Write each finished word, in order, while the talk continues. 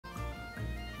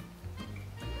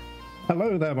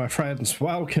Hello there, my friends.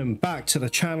 Welcome back to the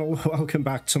channel. Welcome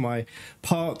back to my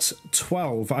part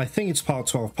 12. I think it's part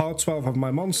 12. Part 12 of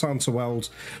my Monster Hunter World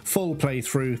full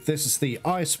playthrough. This is the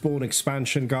Iceborne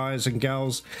expansion, guys and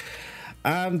girls.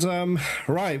 And,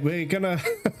 right, we're gonna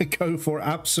go for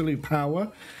absolute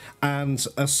power and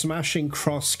a smashing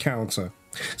cross counter.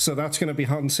 So that's going to be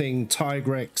hunting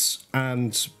Tigrex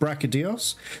and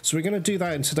Brachydios. So we're going to do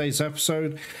that in today's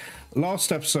episode.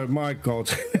 Last episode, my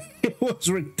god, it was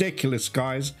ridiculous,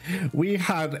 guys. We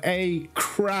had a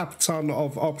crap ton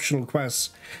of optional quests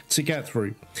to get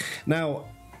through. Now,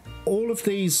 all of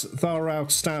these that are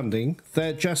outstanding,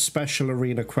 they're just special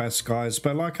arena quests, guys.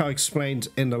 But like I explained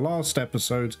in the last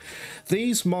episode,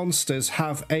 these monsters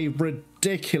have a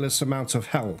ridiculous amount of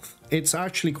health. It's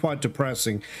actually quite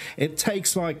depressing. It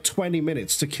takes like 20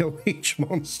 minutes to kill each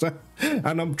monster.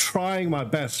 And I'm trying my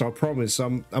best, I promise.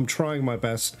 I'm trying my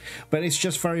best. But it's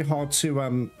just very hard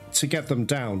to get them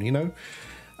down, you know?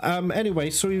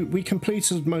 Anyway, so we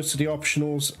completed most of the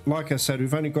optionals. Like I said,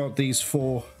 we've only got these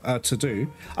 4 to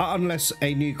do, unless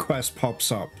a new quest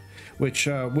pops up, which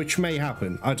may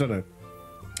happen. I don't know.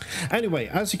 Anyway,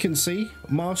 as you can see,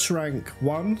 Master Rank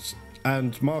 1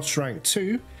 and Master Rank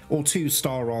 2, or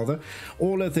 2-star rather,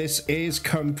 all of this is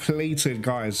completed,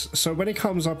 guys. So when it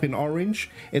comes up in orange,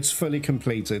 it's fully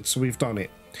completed. So we've done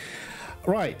it.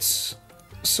 Right.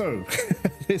 So,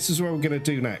 this is what we're going to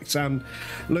do next. And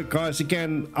look, guys,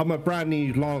 again, I'm a brand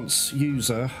new Lance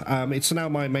user. It's now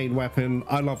my main weapon.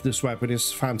 I love this weapon.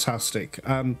 It's fantastic.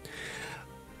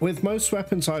 With most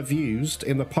weapons I've used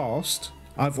in the past,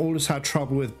 I've always had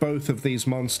trouble with both of these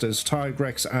monsters,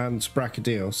 Tigrex and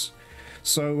Brachydios.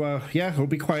 So, yeah, it'll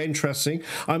be quite interesting.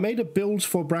 I made a build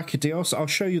for Brachydios. I'll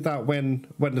show you that when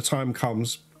the time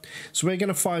comes. So we're going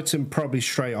to fight him probably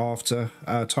straight after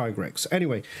Tigrex.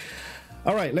 Anyway.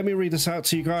 All right, let me read this out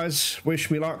to you guys. Wish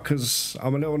me luck, because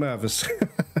I'm a little nervous.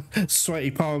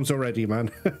 Sweaty palms already, man.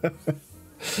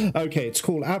 Okay, it's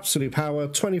called Absolute Power,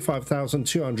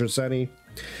 25,200 Zenny,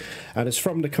 and it's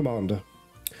from the commander.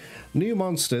 New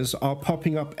monsters are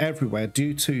popping up everywhere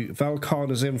due to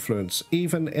Velkhana's influence,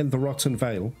 even in the Rotten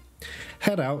Vale.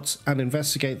 Head out and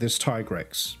investigate this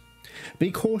Tigrex.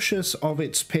 Be cautious of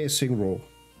its piercing roar.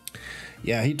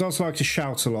 Yeah, he does like to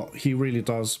shout a lot. He really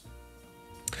does.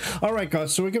 Alright,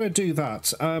 guys, so we're going to do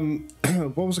that.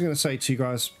 What was I going to say to you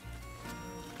guys?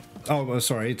 Oh,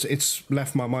 sorry, it's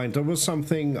left my mind. There was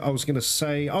something I was going to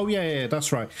say. Oh, yeah,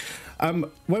 that's right.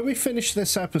 When we finish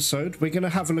this episode, we're going to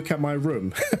have a look at my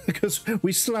room. Because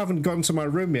we still haven't gone to my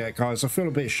room yet, guys. I feel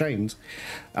a bit ashamed.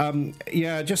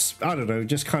 Yeah, I don't know,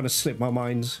 just kind of slipped my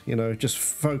mind, you know, just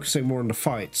focusing more on the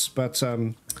fights. But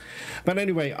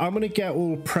anyway, I'm going to get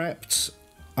all prepped.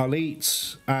 I'll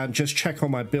eat and just check on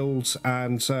my builds,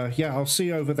 and yeah, I'll see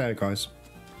you over there, guys.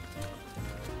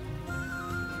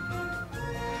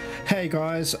 Hey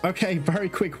guys, okay, very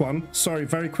quick one. Sorry,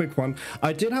 very quick one.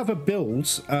 I did have a build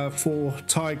for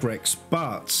Tigrex,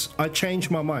 but I changed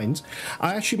my mind.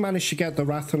 I actually managed to get the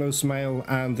Rathalos Mail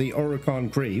and the Oregon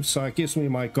Greaves, so it gives me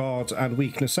my guard and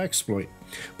weakness exploit.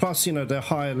 Plus, you know, they're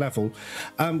higher level.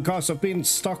 Guys, I've been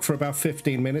stuck for about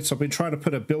 15 minutes. I've been trying to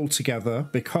put a build together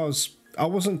because I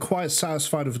wasn't quite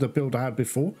satisfied with the build I had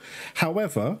before.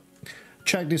 However,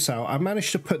 check this out. I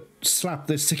managed to slap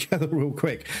this together real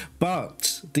quick.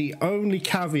 But the only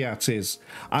caveat is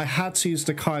I had to use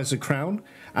the Kaiser Crown,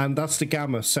 and that's the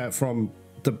gamma set from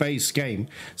the base game.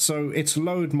 So it's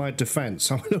lowered my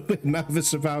defense. I'm a little bit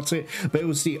nervous about it, but it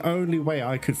was the only way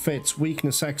I could fit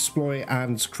weakness exploit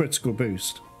and critical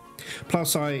boost.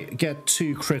 Plus I get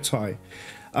 2 crit high.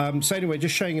 So anyway,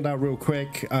 just showing it out real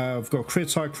quick. I've got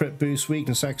crit high, crit boost,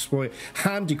 weakness exploit,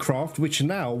 handicraft, which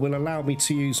now will allow me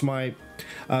to use my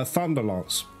thunder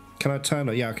lance. Can I turn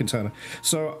it? Yeah, I can turn it.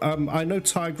 So I know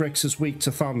Tigrex is weak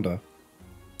to thunder,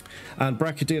 and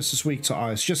Brachydios is weak to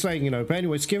ice. Just letting you know. But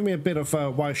anyway, it's giving me a bit of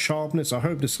white sharpness. I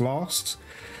hope this lasts.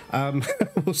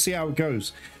 We'll see how it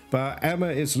goes. But Emma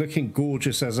is looking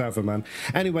gorgeous as ever, man.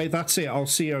 Anyway, that's it. I'll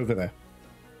see you over there.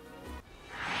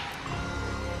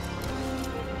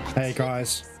 Hey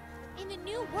guys. In a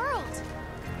new world.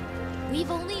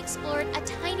 We've only explored a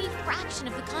tiny fraction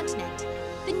of the continent.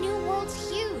 The new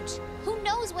world's huge. Who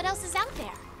knows what else is out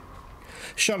there?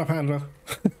 Shut up, handler.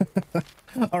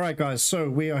 Alright guys, so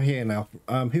we are here now.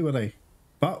 Who are they?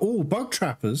 Bug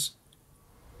trappers.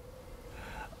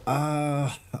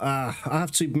 I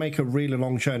have to make a really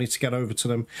long journey to get over to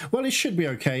them. Well, it should be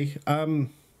okay.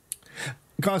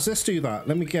 Guys, let's do that.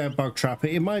 Let me get a bug trapper.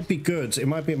 It might be good. It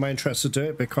might be in my interest to do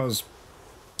it because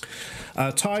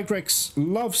Tigrex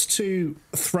loves to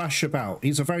thrash about.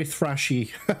 He's a very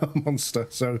thrashy monster.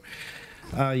 So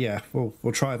Yeah, we'll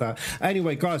try that.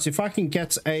 Anyway, guys, if I can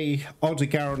get a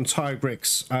Odegaron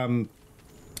Tigrex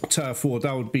turf war,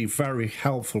 that would be very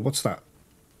helpful. What's that?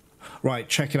 Right,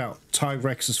 check it out.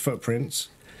 Tigrex's footprints.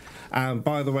 And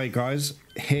by the way, guys,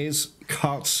 his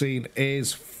cutscene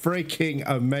is freaking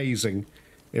amazing.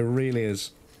 It really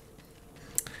is.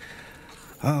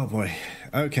 Oh boy.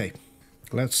 Okay.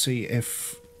 Let's see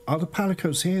if... Are the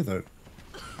Palicos here, though?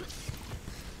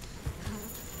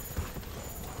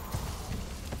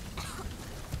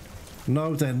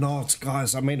 No, they're not.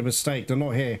 Guys, I made a mistake. They're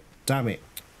not here. Damn it.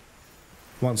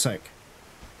 One sec.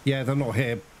 Yeah, they're not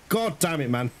here. God damn it,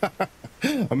 man.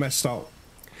 I messed up.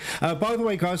 By the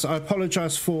way, guys, I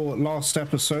apologize for last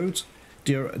episode.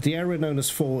 The area known as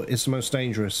 4 is the most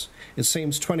dangerous. It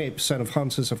seems 28% of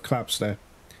hunters have collapsed there.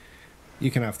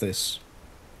 You can have this.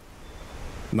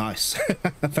 Nice.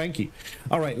 Thank you.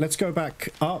 All right, let's go back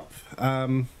up.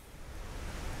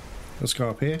 Let's go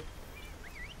up here.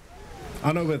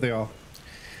 I know where they are.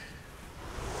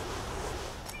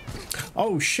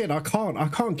 Oh shit, I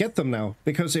can't get them now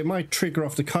because it might trigger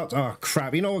off the cut. Oh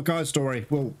crap. You know what, guys, don't worry.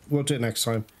 We'll do it next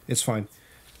time. It's fine.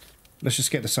 Let's just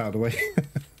get this out of the way.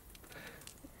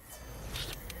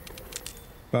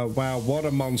 But wow, what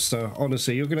a monster.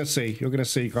 Honestly, you're gonna see,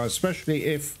 guys, especially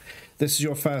if this is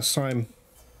your first time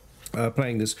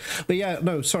playing this. But yeah,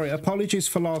 no, sorry, apologies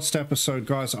for last episode,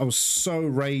 guys. I was so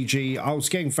ragey. I was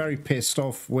getting very pissed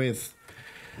off with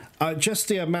just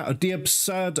the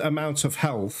absurd amount of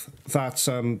health that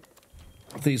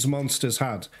these monsters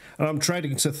had, and I'm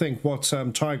dreading to think what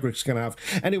Tigrex is gonna have.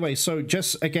 Anyway, so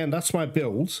just again, that's my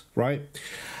build, right?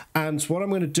 And what I'm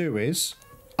gonna do is,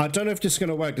 I don't know if this is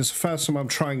gonna work. This is the first time I'm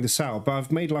trying this out, but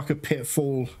I've made like a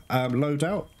pitfall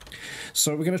loadout.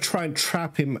 So we're gonna try and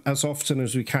trap him as often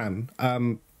as we can. I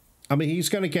mean, he's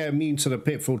gonna get immune to the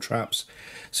pitfall traps,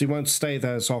 so he won't stay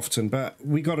there as often. But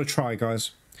we gotta try,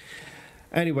 guys.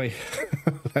 Anyway,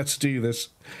 let's do this.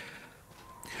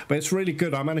 But it's really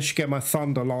good. I managed to get my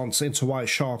Thunder Lance into white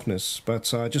sharpness,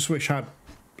 but I just wish I had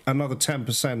another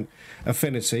 10%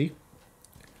 affinity.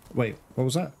 Wait, what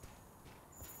was that?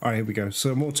 All right, here we go.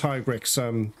 So more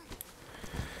Tigrex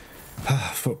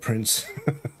footprints.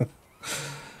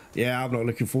 Yeah, I'm not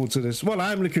looking forward to this. Well,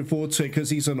 I'm looking forward to it because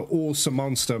he's an awesome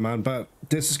monster, man. But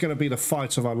this is going to be the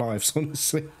fight of our lives,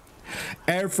 honestly.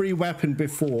 Every weapon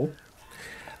before...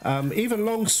 even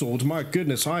longsword, my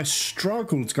goodness, I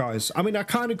struggled, guys. I mean, I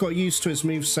kind of got used to his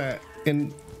moveset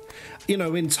in, you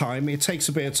know, in time. It takes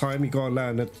a bit of time. You got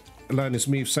to learn his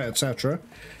moveset, etc.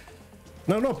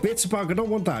 No, not Bitterbug. I don't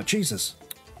want that. Jesus.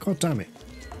 God damn it.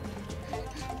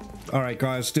 All right,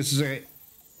 guys, this is it.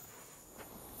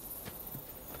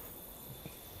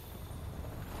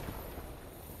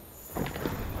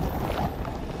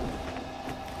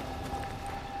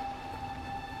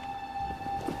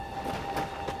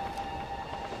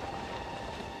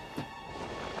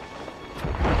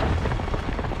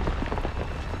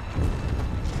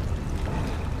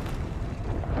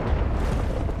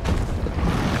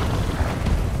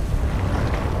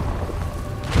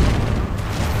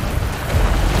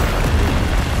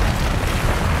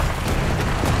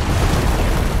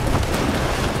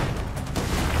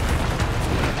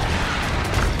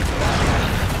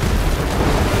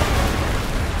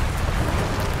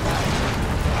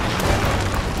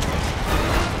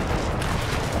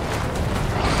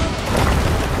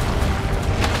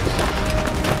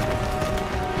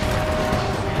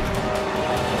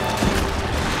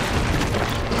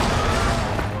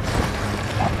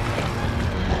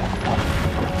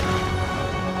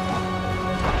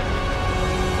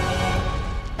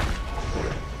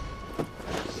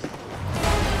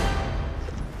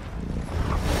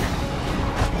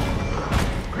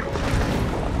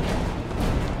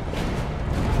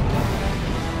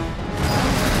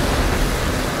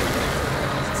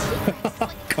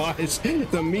 Guys,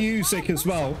 the music as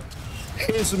well.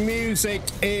 His music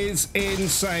is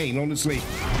insane, honestly.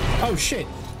 Oh shit.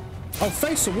 Oh,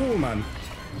 face the wall, man.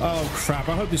 Oh crap,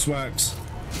 I hope this works.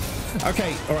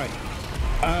 Okay, all right.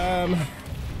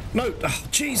 No, oh,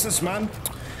 Jesus, man.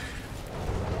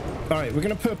 All right, we're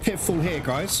gonna put a pitfall here,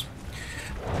 guys.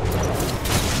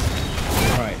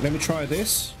 All right, let me try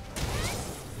this.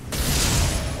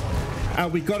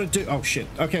 And we gotta do, oh shit.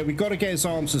 Okay, we gotta get his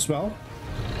arms as well.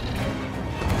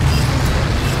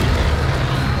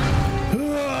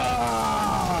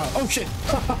 Oh shit.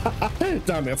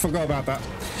 Damn it, I forgot about that.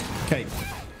 Okay,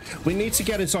 we need to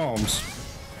get his arms.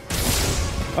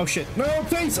 Oh shit, no,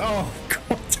 please. Oh,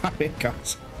 god damn it,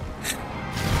 guys.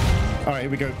 All right,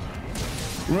 here we go.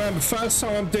 Remember, first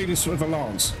time I'm doing this with a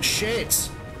lance.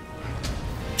 Shit.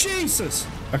 Jesus.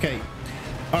 Okay.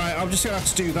 All right, I'm just gonna have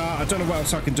to do that. I don't know what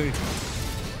else I can do.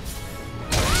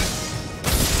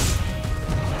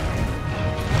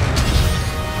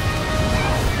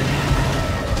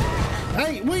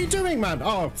 doing, man?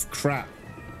 Oh, crap.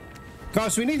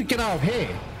 Guys, we need to get out of here.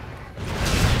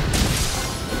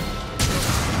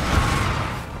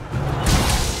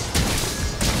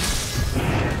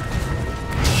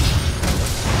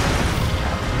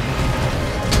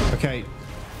 Okay.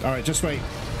 Alright, just wait.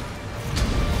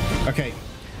 Okay.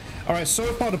 Alright, so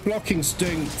far the blocking's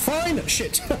doing fine.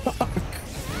 Shit.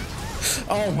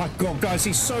 Oh my god, guys,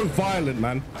 he's so violent,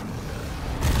 man.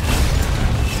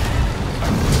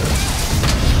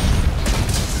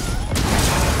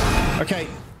 Okay.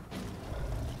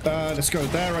 Let's go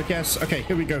there, I guess. Okay,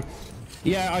 here we go.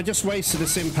 Yeah, I just wasted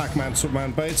this impact mantle,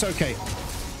 man, but it's okay.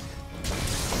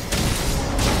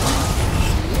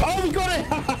 Oh, we got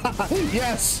it!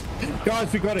 Yes!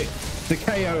 Guys, we got it. The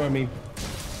KO, I mean.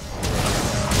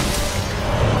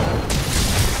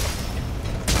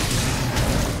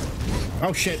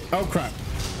 Oh, shit. Oh, crap.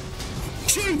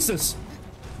 Jesus!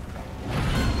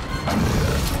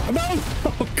 No!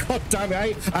 Oh, god damn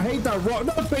it. I hate that rock.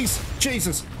 No, please.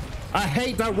 Jesus. I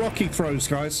hate that rock he throws,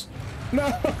 guys. No,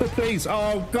 please.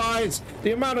 Oh, guys.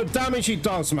 The amount of damage he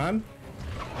does, man.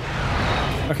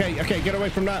 Okay, okay. Get away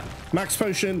from that. Max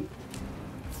potion.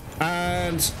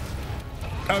 And...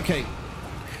 okay.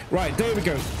 Right, there we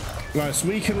go. Nice.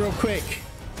 Weaken real quick.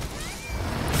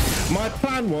 My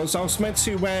plan was I was meant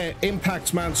to wear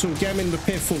Impact Mantle, get him in the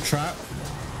Pitfall Trap.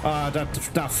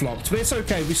 That flopped. But it's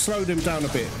okay. We slowed him down a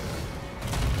bit.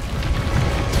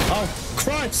 Oh,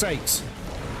 Christ's sakes.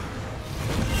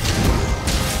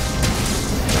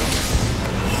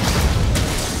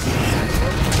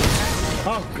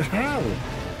 Oh, how?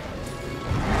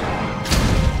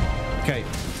 Okay.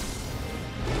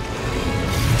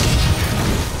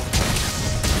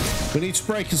 We need to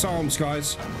break his arms,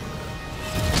 guys.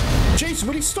 Jeez,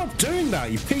 will he stop doing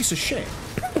that, you piece of shit?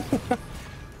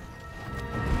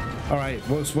 Alright,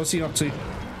 what's he up to?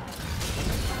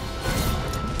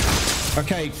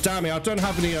 Okay, damn it, I don't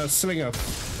have any slinger.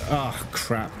 Ah, oh,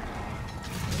 crap.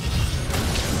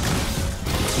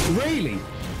 Really?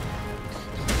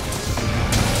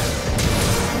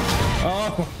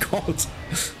 Oh my god.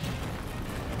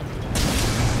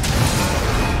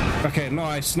 Okay,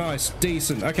 nice, nice,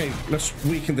 decent. Okay, let's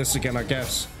weaken this again, I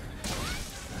guess.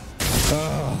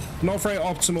 Not very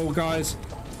optimal, guys.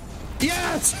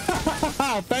 Yes!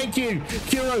 Thank you,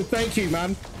 Kuro, thank you,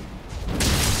 man.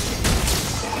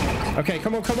 Okay,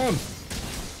 come on, come on.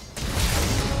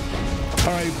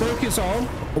 All right, broke his arm,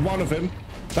 one of him.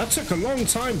 That took a long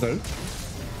time, though.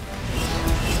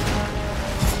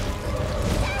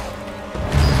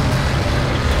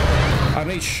 I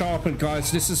need sharpened,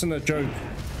 guys. This isn't a joke.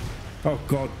 Oh,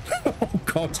 God. Oh,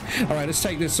 God. All right, let's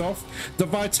take this off. The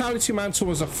Vitality Mantle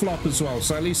was a flop as well,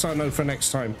 so at least I know for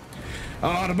next time.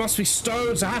 Oh, there must be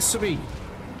stones. There has to be.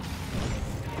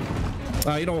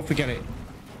 You don't want to forget it.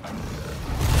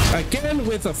 Again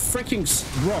with a freaking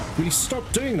rock. Will you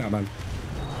stop doing that, man?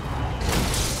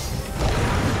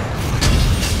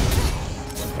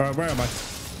 All right, where am I?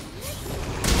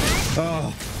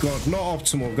 Oh, God. Not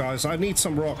optimal, guys. I need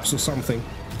some rocks or something.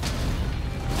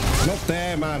 Not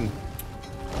there, man.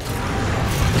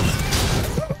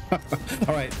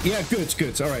 All right, yeah, good,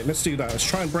 good. All right, let's do that. Let's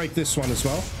try and break this one as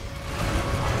well.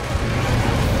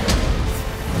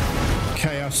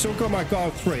 Okay, I've still got my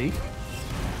guard 3.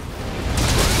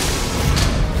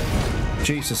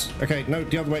 Jesus. Okay, no,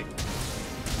 the other way.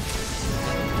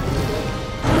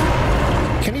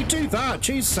 Can you do that?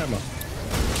 Jesus, Emma.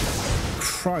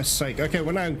 Christ's sake. Okay,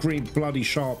 we're now in green bloody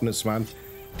sharpness, man.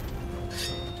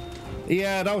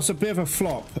 Yeah, that was a bit of a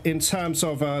flop in terms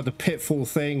of the pitfall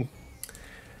thing.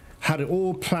 Had it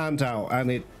all planned out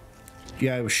and it,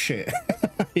 yeah, it was shit.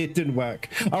 It didn't work.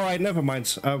 All right, never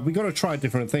mind. We got to try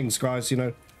different things, guys, you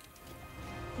know.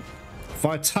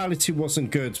 Vitality wasn't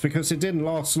good because it didn't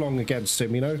last long against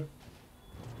him, you know.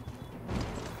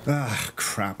 Ah,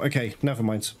 crap. Okay, never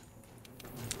mind.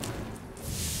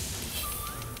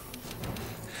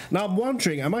 Now, I'm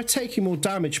wondering, am I taking more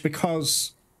damage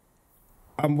because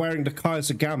I'm wearing the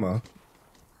Kaiser Gamma?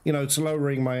 You know, it's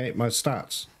lowering my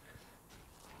stats.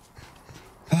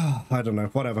 I don't know,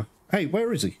 whatever. Hey,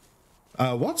 where is he?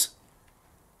 What?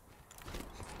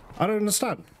 I don't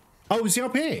understand. Oh, is he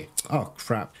up here? Oh,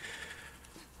 crap.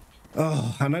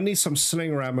 Oh, and I need some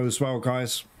slinger ammo as well,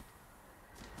 guys.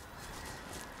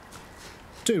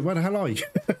 Dude, where the hell are you?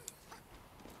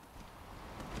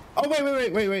 Oh,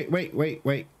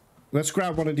 wait. Let's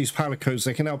grab one of these palicos.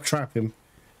 They can help trap him.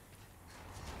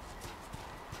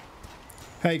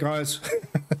 Hey, guys.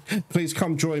 Please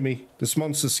come join me. This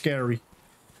monster's scary.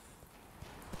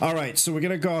 All right, so we're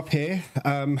going to go up here.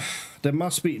 There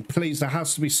must be... Please, there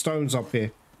has to be stones up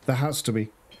here. There has to be.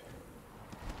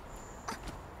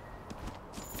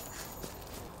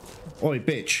 Oi,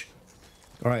 bitch.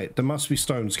 Alright, there must be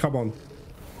stones. Come on.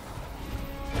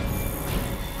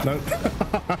 Nope.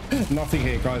 Nothing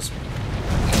here, guys.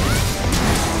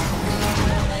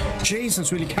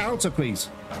 Jesus, will you counter, please?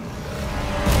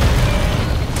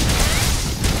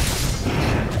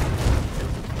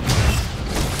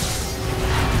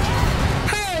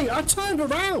 Hey, I turned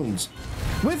around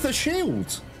with the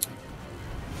shield.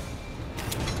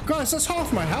 Guys, that's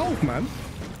half my health, man.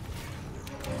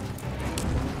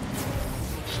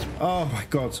 Oh my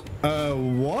god.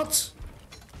 What?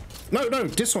 No, no,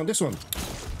 this one, this one.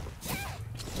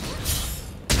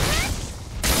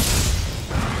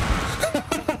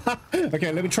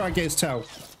 Okay, let me try and get his tail.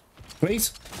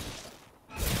 Please?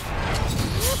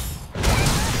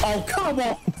 Oh, come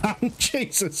on, man.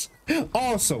 Jesus.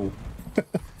 Arsehole.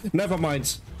 Never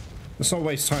mind. Let's not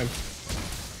waste time.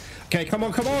 Okay, come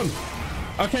on, come on.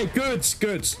 Okay, good,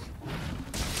 good.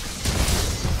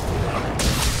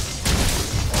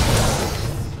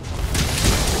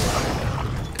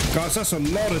 Guys, that's a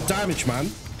lot of damage,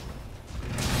 man.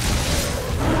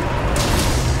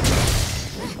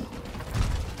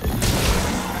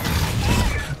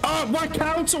 Oh, my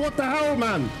counter, what the hell,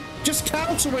 man? Just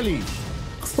counter, really.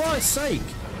 Christ's sake.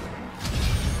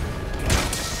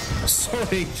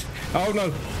 Sorry. Oh,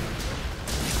 no.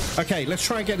 Okay, let's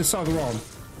try and get this other arm.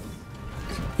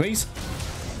 Please?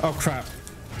 Oh, crap.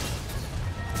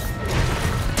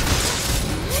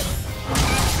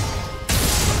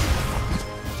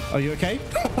 Are you okay?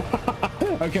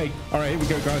 Okay, alright, here we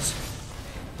go, guys.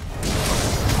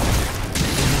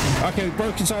 Okay, we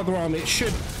broke his other arm. It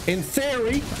should, in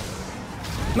theory...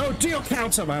 No, do your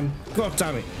counter, man. God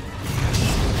damn it.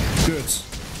 Good.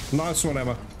 Nice one,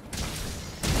 Emma.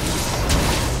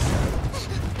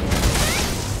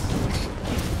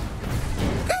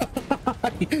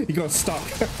 He got stuck.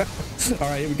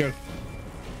 Alright, here we go.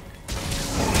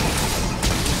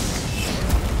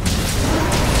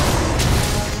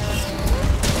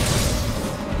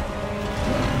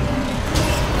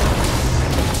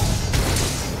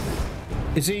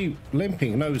 Is he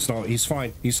limping? No, he's not. He's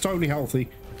fine. He's totally healthy.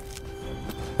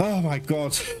 Oh my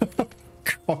god.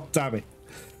 God damn it.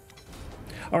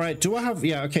 Alright, do I have...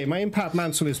 Yeah, okay, my impact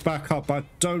mantle is back up. I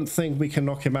don't think we can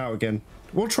knock him out again.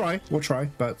 We'll try,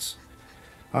 but...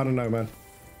 I don't know, man.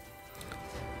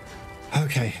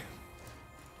 Okay.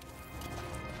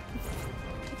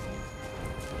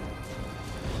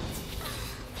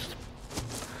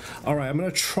 Alright, I'm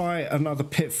going to try another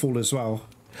pitfall as well.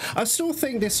 I still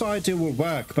think this idea will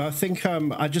work, but I think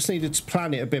I just needed to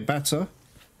plan it a bit better.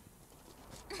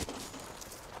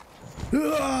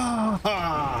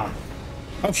 Oh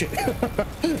shit.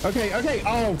 Okay, okay.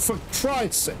 Oh, for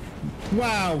Christ's sake.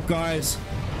 Wow, guys.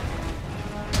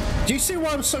 Do you see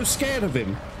why I'm so scared of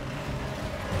him?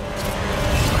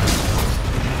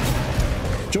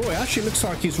 Joy, actually looks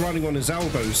like he's running on his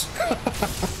elbows.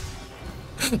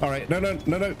 Alright, no, no,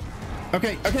 no, no.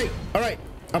 Okay, okay, alright.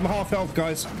 I'm half health,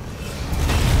 guys.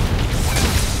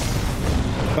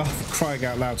 Oh, for crying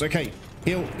out loud. Okay,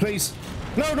 heal, please.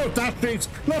 No, not dash shoots.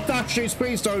 Not dash shoots,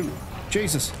 please don't.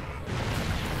 Jesus.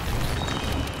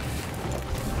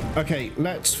 Okay,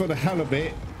 let's, for the hell of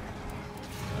it.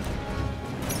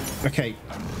 Okay.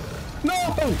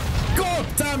 No! God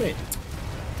damn it!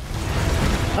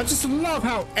 I just love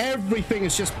how everything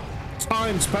is just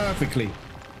timed perfectly.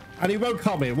 And he won't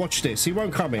come here. Watch this. He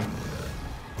won't come here.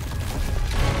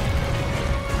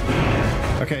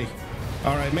 Okay.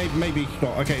 Alright, maybe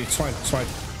not. Okay, it's fine. It's fine.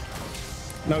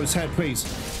 No, his head, please.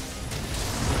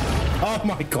 Oh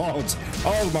my god.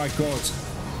 Oh my god.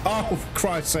 Oh, for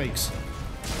Christ's sakes.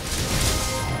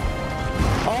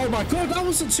 Oh my god, that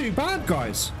wasn't too bad,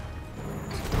 guys.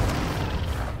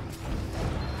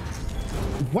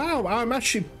 Wow, I'm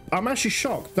actually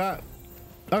shocked that...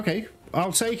 Okay,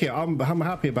 I'll take it. I'm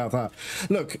happy about that.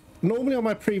 Look, normally on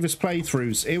my previous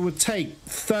playthroughs, it would take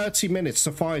 30 minutes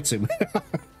to fight him.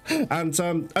 And,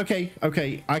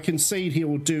 okay, I concede he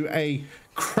will do a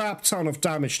crap ton of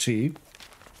damage to you.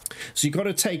 So you got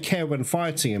to take care when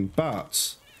fighting him,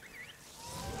 but...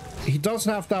 he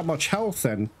doesn't have that much health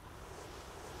then.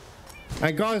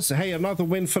 And guys, hey, another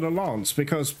win for the Lance,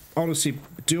 because honestly,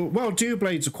 dual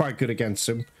blades are quite good against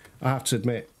him, I have to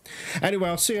admit. Anyway,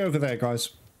 I'll see you over there, guys.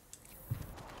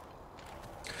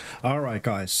 Alright,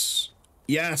 guys.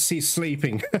 Yes, he's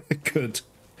sleeping. Good.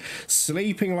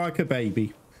 Sleeping like a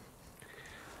baby.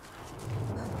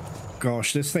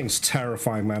 Gosh, this thing's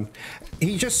terrifying, man.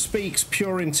 He just speaks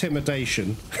pure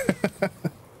intimidation.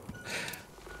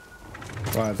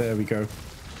 Right, there we go.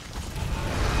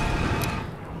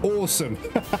 Awesome.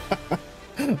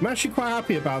 I'm actually quite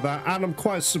happy about that, and I'm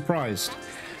quite surprised.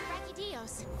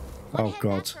 Brachydios. Oh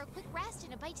god. For a quick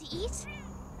eat?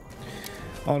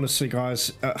 Honestly,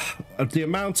 guys, the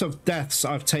amount of deaths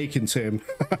I've taken to him,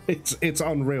 it's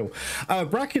unreal.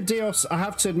 Brachydios, I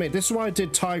have to admit, this is why I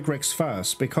did Tigrex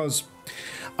first, because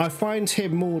I find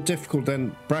him more difficult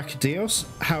than Brachydios.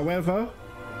 However,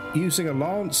 using a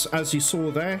lance, as you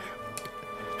saw there,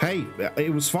 hey,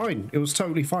 it was fine. It was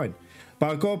totally fine.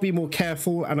 But I've got to be more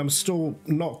careful, and I'm still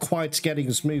not quite getting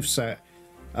his moveset.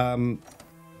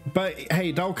 But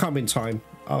hey, that'll come in time.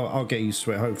 I'll get used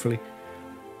to it, hopefully.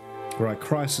 Right,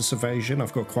 crisis evasion.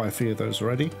 I've got quite a few of those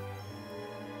already.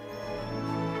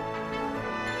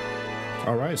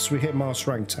 Alright, so we hit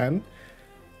Master Rank 10.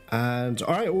 And,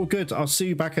 alright, all good. I'll see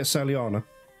you back at Seliana.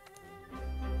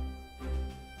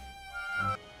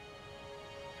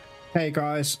 Hey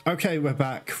guys, okay, we're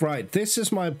back. Right, this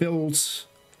is my build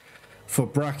for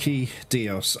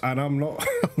Brachydios, and I'm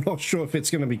not sure if it's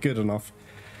going to be good enough.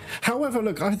 However,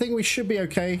 look, I think we should be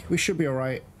okay. We should be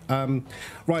alright.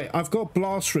 Right, I've got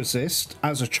blast resist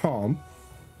as a charm.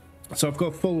 So I've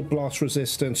got full blast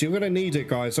resistance. You're going to need it,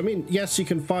 guys. I mean, yes, you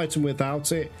can fight them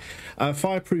without it.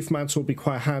 Fireproof mantle will be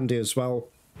quite handy as well.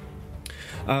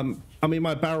 I mean,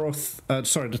 my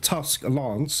the Tusk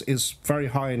Lance is very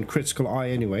high in critical eye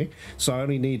anyway. So I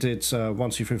only needed 1,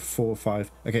 2, 3, 4,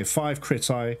 5. Okay, 5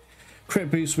 crit eye. Crit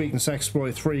boost, weakness,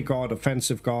 exploit, 3 guard,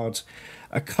 offensive guard.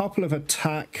 A couple of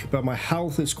attack, but my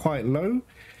health is quite low.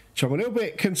 Which I'm a little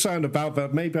bit concerned about,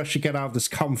 but maybe I should get out of this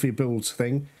comfy build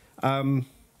thing.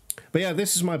 But yeah,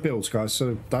 this is my build, guys.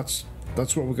 So that's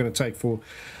what we're going to take for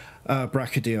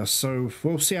Brachydios. So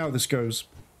we'll see how this goes.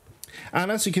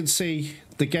 And as you can see,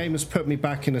 the game has put me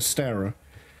back in Astera.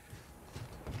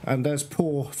 And there's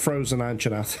poor frozen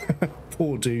Anjanath.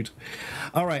 Poor dude.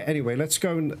 All right, anyway, let's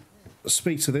go and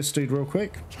speak to this dude real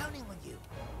quick. Counting on you.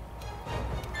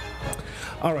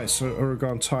 All right, so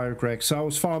Uragon, Tigrex. So I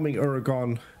was farming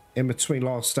Uragon in between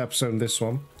last episode and this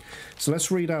one. So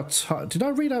let's read out... Did I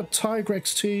read out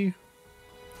Tigrex to you?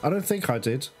 I don't think I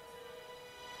did.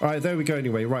 All right, there we go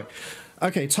anyway. Right.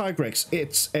 Okay, Tigrex.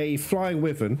 It's a flying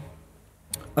wyvern.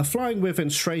 A flying wyvern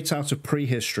straight out of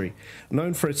prehistory,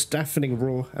 known for its deafening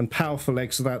roar and powerful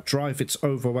legs that drive its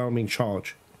overwhelming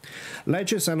charge.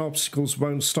 Ledges and obstacles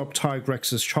won't stop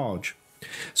Tigrex's charge,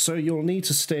 so you'll need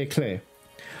to steer clear.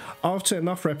 After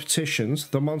enough repetitions,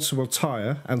 the monster will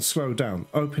tire and slow down,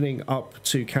 opening up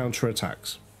to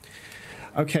counterattacks.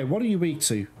 Okay, what are you weak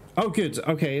to? Oh, good.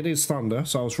 Okay, it is thunder,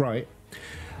 so I was right.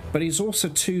 But he's also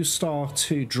 2-star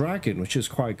to dragon, which is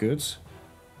quite good.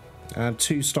 And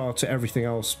 2-star to everything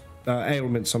else.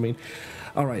 Ailments, I mean.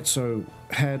 Alright, so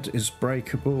head is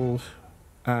breakable.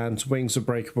 And wings are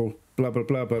breakable. Blah, blah,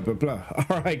 blah, blah, blah, blah.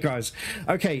 Alright, guys.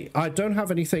 Okay, I don't have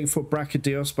anything for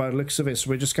Brachydios by the looks of it, so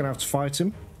we're just going to have to fight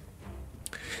him.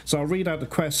 So I'll read out the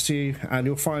quest to you, and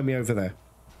you'll find me over there.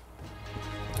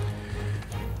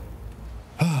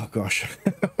 Oh, gosh.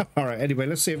 Alright, anyway,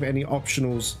 let's see if any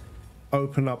optionals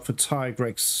open up for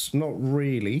Tigrex. Not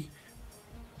really.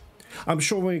 I'm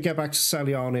sure when we get back to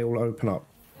Seliana, it will open up.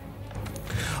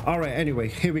 Alright, anyway,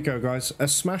 here we go, guys. A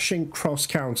smashing cross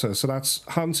counter. So that's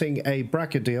hunting a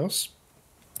Brachydios.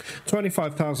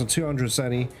 25,200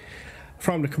 Zeni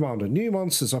from the commander. New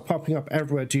monsters are popping up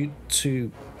everywhere due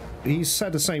to... He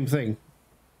said the same thing.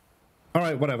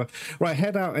 Alright, whatever. Right,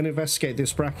 head out and investigate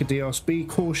this Brachydios. Be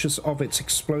cautious of its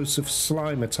explosive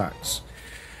slime attacks.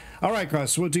 Alright,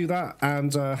 guys, so we'll do that.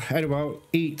 And anyway, I'll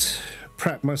eat,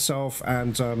 prep myself,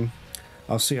 and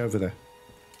I'll see you over there.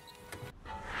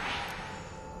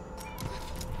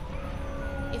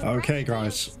 Okay,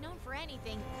 guys. Is known for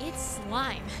anything, it's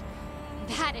slime.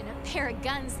 That and a pair of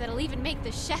guns that'll even make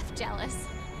the chef jealous.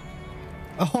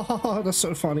 Oh, that's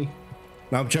so funny.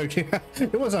 No, I'm joking.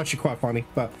 It was actually quite funny,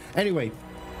 but anyway.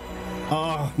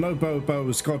 Ah, no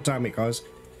bows. God damn it, guys.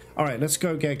 All right, let's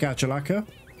go get Gadjalaka.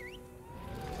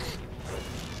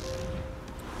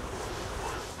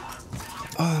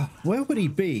 Where would he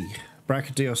be,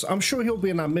 Brachydios? I'm sure he'll be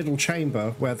in that middle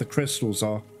chamber where the crystals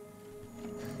are.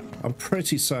 I'm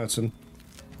pretty certain.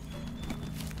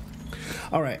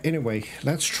 All right, anyway,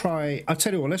 let's try... I'll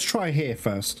tell you what, let's try here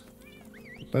first.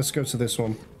 Let's go to this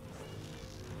one.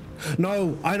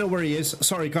 No, I know where he is.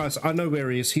 Sorry, guys, I know where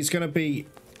he is. He's going to be...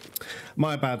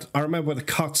 My bad. I remember where the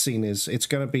cutscene is. It's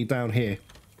going to be down here.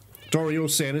 Dory, you'll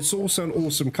see. And it's also an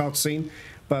awesome cutscene.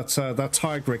 But that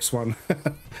Tigrex one,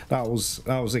 that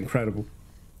was incredible.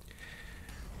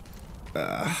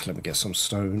 Let me get some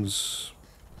stones.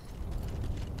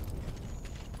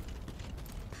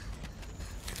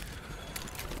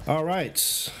 All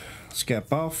right, let's get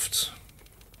buffed.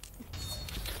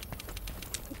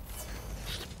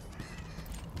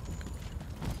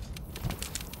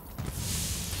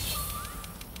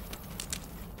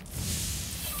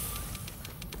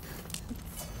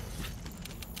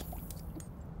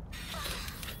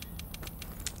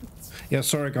 Yeah,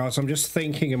 sorry guys, I'm just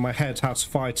thinking in my head how to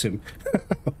fight him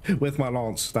with my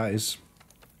lance, that is.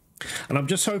 And I'm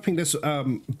just hoping this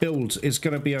build is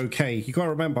going to be okay. You got to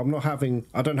remember,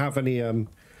 I don't have any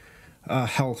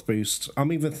health boost.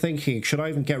 I'm even thinking, should I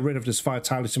even get rid of this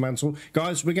vitality mantle?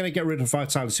 Guys, we're going to get rid of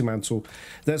vitality mantle.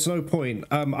 There's no point.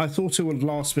 I thought it would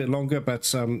last a bit longer,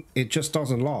 but it just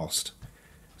doesn't last.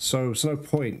 So there's no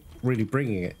point really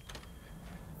bringing it.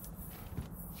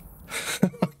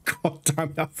 God damn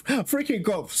it, I've freaking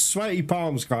got sweaty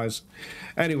palms, guys.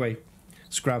 Anyway,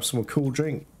 let's grab some more cool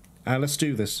drink and let's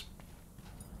do this.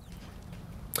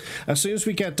 As soon as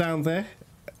we get down there,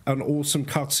 an awesome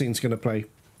cutscene's going to play.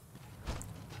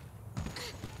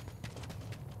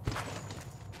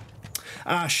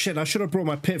 Ah, shit, I should have brought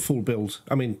my pitfall build.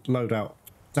 I mean, loadout.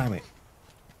 Damn it.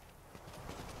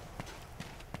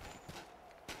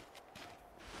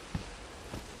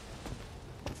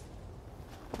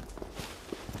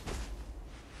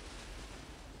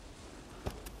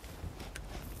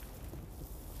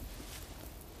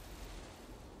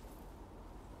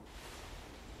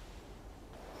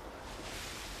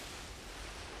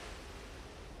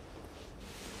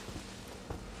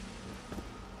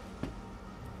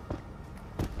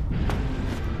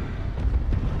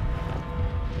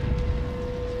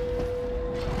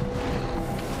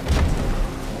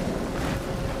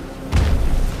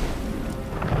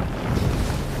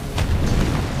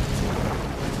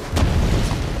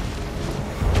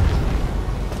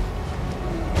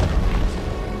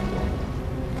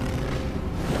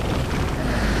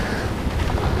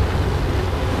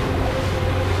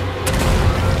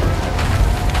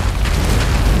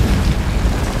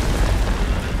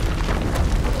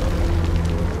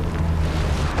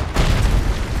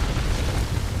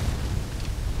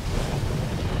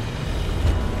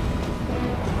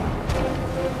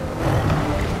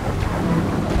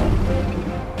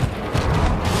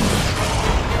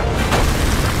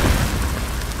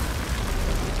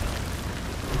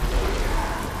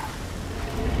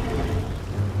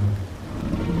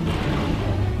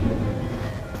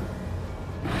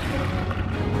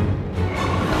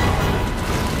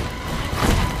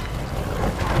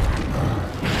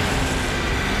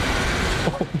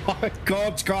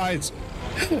 God, guys.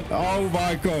 Oh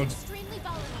my god.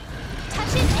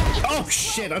 Oh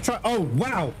shit, I tried. Oh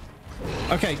wow.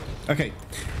 Okay, okay.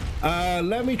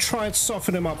 Let me try and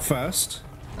soften him up first.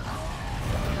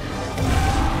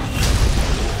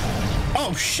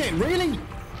 Oh shit, really?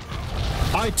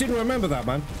 I didn't remember that,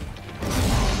 man.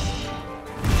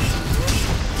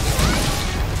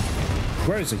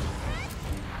 Where is he?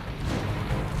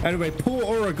 Anyway, poor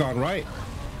Oregon, right?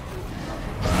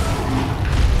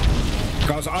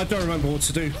 Guys, I don't remember what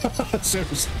to do.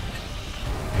 Seriously.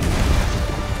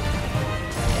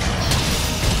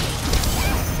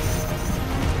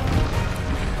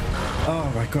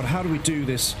 Oh my god, how do we do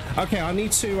this? Okay, I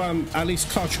need to at least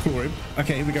clutch claw him.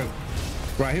 Okay, here we go.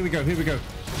 Right, here we go, here we go.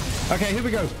 Okay, here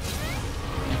we go.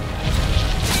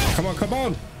 Come on, come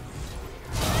on.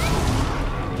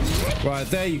 Right,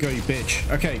 there you go, you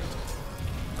bitch. Okay.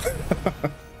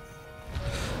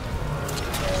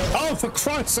 Oh, for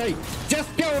Christ's sake!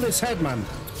 Just get on his head, man!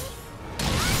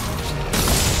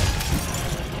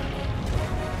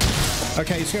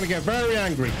 Okay, he's gonna get very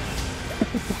angry.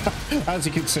 As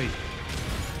you can see.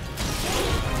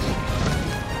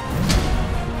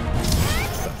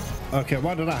 Okay,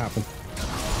 why did that happen?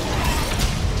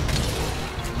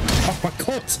 Oh my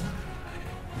god!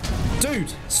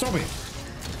 Dude, stop it!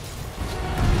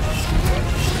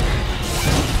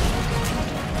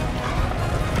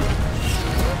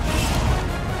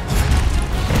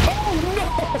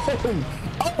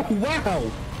 Oh wow!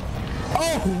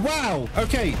 Oh wow!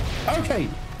 Okay, okay,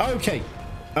 okay.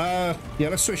 Yeah,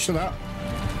 let's switch to that.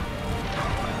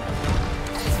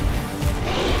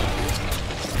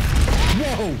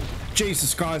 Whoa!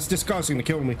 Jesus, guys, this guy's gonna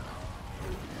kill me.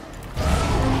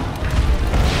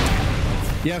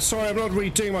 Yeah, sorry, I'm not really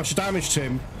doing much damage to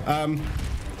him.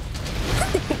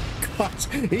 God,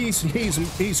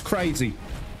 he's crazy.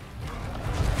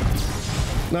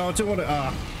 No, I don't want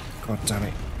to. God damn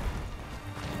it.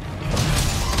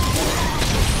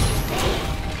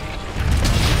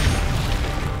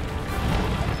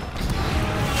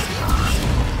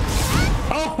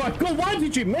 Oh my god, why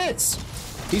did you miss?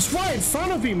 He's right in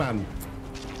front of you, man.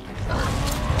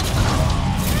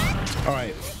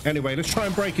 Alright, anyway, let's try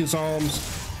and break his arms.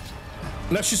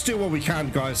 Let's just do what we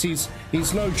can, guys. He's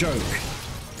no joke.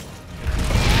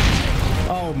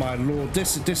 Oh my lord,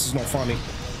 this is not funny.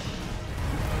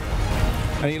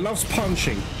 And he loves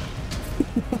punching.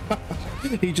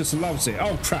 He just loves it.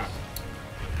 Oh crap.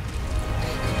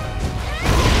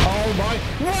 Oh Oh my,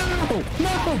 wow,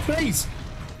 no, please.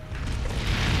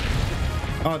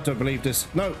 I don't believe this.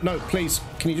 No, no, please.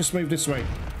 Can you just move this way?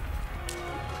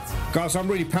 Guys, I'm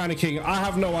really panicking. I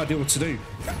have no idea what to do.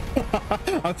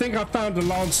 I think I found the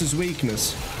Lance's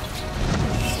weakness.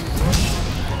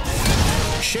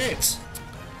 Shit.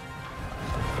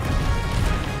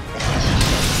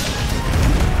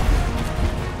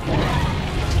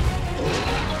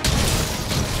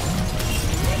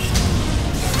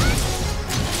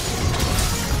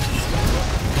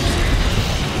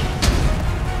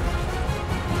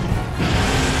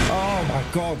 Oh my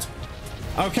God.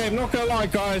 Okay, I'm not gonna lie,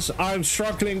 guys. I'm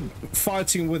struggling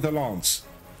fighting with the lance.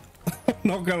 I'm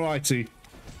not gonna lie to you.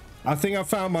 I think I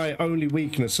found my only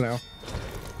weakness now.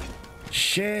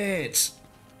 Shit.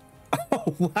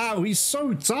 Oh, wow. He's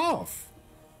so tough.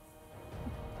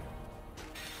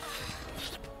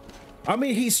 I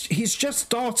mean, he's just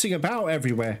darting about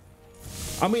everywhere.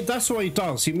 I mean, that's what he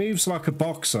does. He moves like a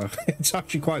boxer. It's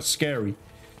actually quite scary.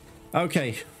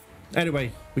 Okay.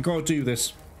 Anyway, we gotta do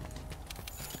this.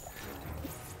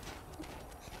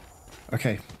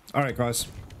 Okay, all right, guys.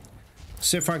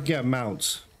 See if I can get a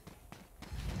mount.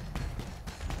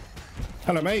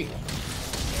 Hello, mate.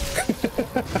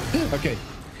 Okay.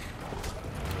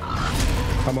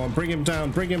 Come on, bring him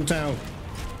down, bring him down.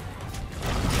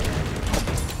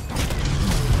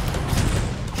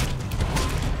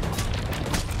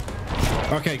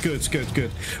 Okay, good, good,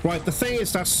 good. Right, the thing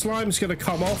is that slime's gonna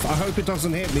come off. I hope it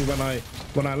doesn't hit me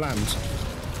when I land.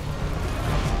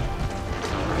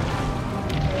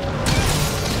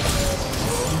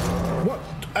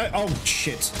 Oh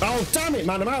shit. Oh damn it,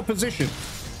 man, I'm out of position.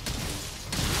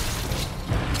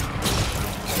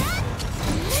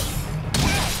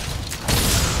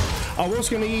 I was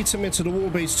going to eat him into the wall,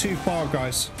 but he's too far,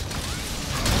 guys.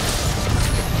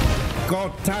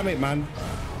 God damn it, man.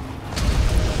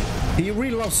 He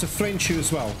really loves to flinch you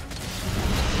as well.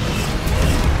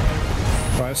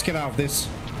 Right, let's get out of this.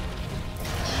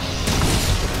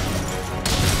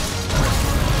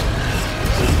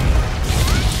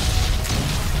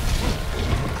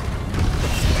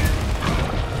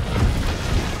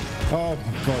 Oh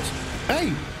my God.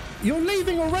 Hey, you're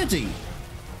leaving already?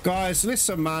 Guys,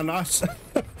 listen, man. I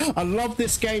love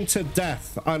this game to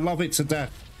death. I love it to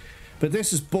death. But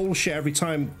this is bullshit every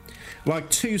time. Like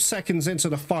 2 seconds into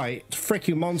the fight,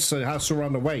 freaking monster has to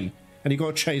run away. And you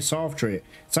got to chase after it.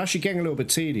 It's actually getting a little bit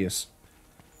tedious.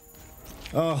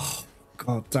 Oh,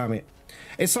 God damn it.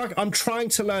 It's like I'm trying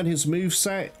to learn his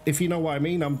moveset, if you know what I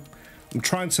mean. I'm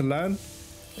trying to learn.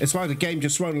 It's like the game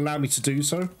just won't allow me to do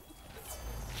so.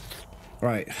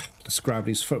 Right, let's grab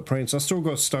these footprints. I still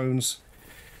got stones.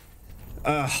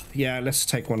 Yeah, let's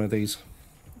take one of these.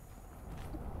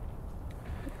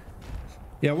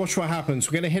 Yeah, watch what happens.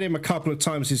 We're going to hit him a couple of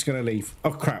times. He's going to leave. Oh,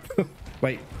 crap.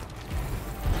 Wait.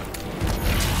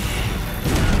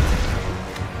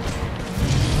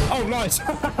 Oh, nice.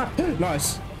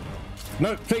 Nice.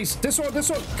 No, please. This one, this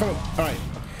one. Come on. All right.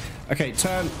 Okay,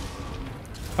 turn.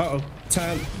 Uh-oh.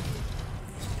 Turn.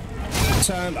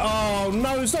 Turn. Oh,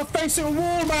 no. It's not facing a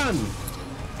wall, man.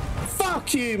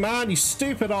 Fuck you, man. You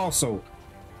stupid arsehole.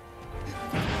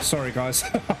 Sorry, guys.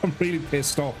 I'm really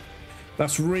pissed off.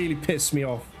 That's really pissed me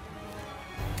off.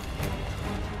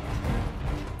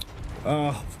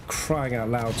 Oh, crying out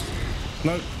loud.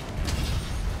 Nope.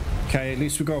 Okay, at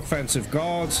least we got offensive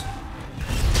guards.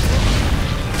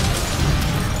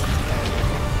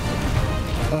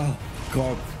 Oh,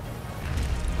 God.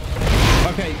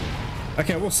 Okay.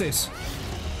 Okay, what's this?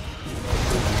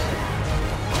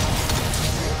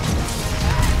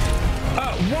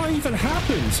 What even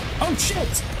happened? Oh,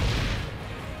 shit!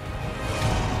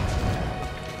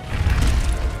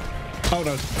 Oh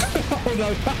no. Oh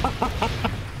no.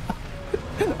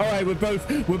 Alright,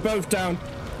 we're both down.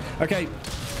 Okay.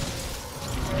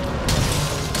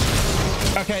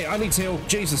 Okay, I need to heal.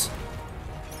 Jesus.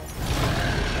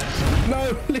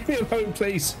 No, leave me alone,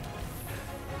 please.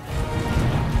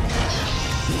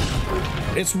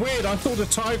 It's weird. I thought the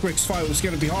Tigrex fight was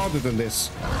going to be harder than this.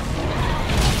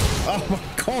 Oh my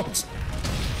God.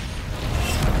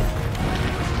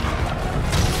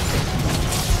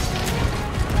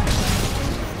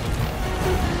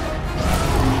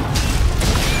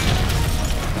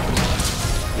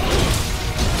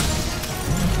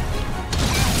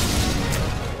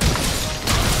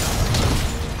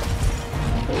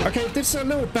 Okay, this is a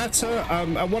little better,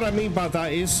 and what I mean by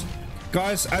that is,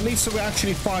 guys, at least we're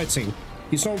actually fighting.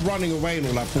 He's not running away and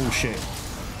all that bullshit.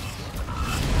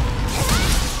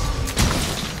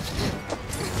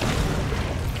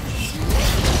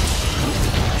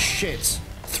 Shit.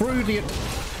 Through the...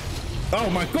 Oh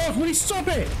my God, will he stop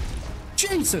it?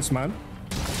 Jesus, man.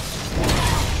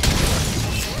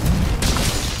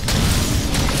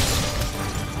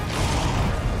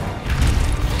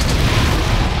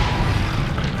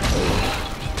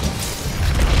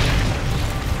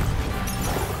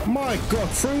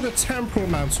 through the temporal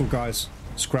mantle, guys.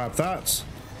 Let's grab that.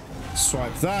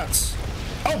 Swipe that.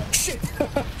 Oh, shit!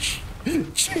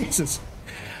 Jesus.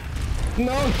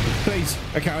 No, please.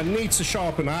 Okay, I need to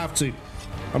sharpen. I have to.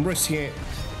 I'm risking it.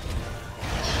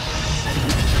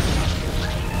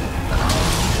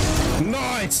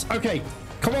 Nice. Okay,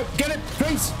 come on, get it,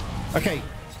 please. Okay,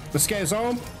 let's get his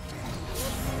arm.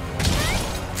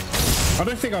 I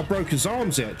don't think I broke his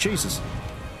arms yet. Jesus.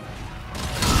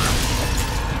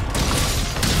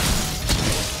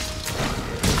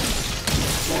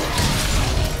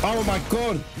 Oh my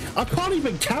god. I can't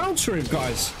even counter him,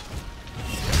 guys.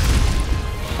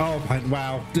 Oh my,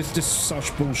 wow. This is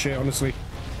such bullshit, honestly.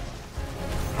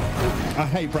 I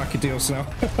hate Brachydios now.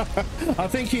 I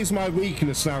think he's my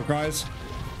weakness now, guys.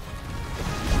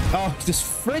 Oh, this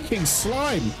freaking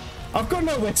slime. I've got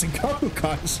nowhere to go,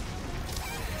 guys.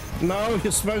 No,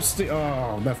 you're supposed to...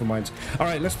 Oh, never mind. All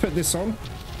right, let's put this on.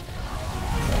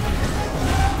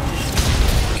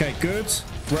 Okay, good.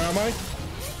 Where am I?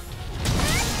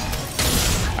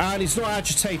 And he's not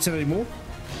agitated anymore.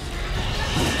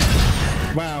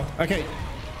 Wow, okay.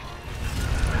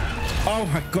 Oh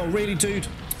my god, really, dude?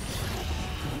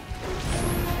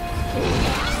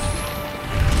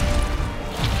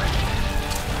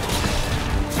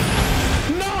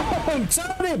 No!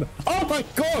 Turn him! Oh my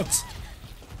god!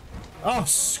 Oh,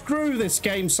 screw this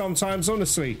game sometimes,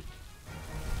 honestly.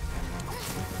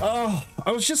 Oh,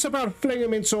 I was just about to fling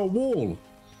him into a wall.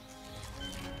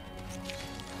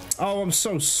 Oh, I'm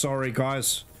so sorry,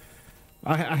 guys.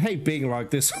 I hate being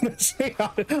like this, honestly.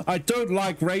 I don't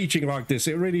like raging like this.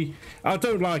 It really... I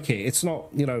don't like it. It's not,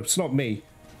 you know, it's not me.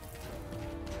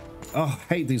 Oh,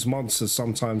 I hate these monsters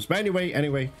sometimes. But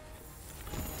anyway.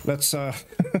 Let's, let's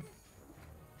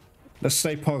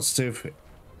stay positive,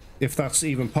 if that's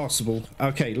even possible.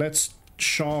 Okay, let's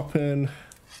sharpen...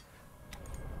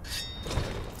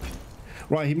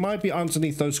 Right, he might be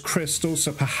underneath those crystals,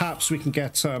 so perhaps we can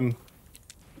get...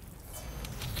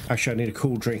 Actually, I need a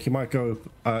cool drink. He might go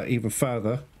even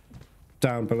further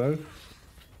down below.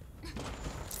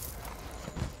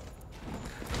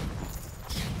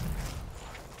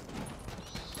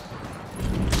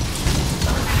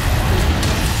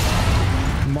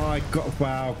 My god.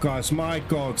 Wow, guys. My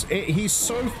god. He's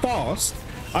so fast.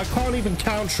 I can't even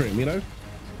counter him, you know?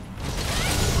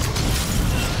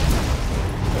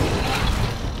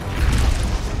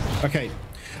 Okay.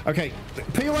 Okay.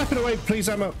 Put your weapon away, please,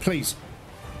 Emma. Please.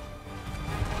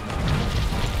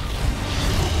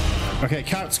 Okay,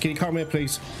 cats, can you come here,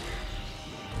 please?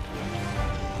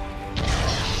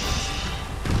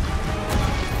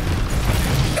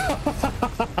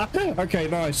 Okay,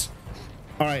 nice.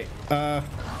 All right.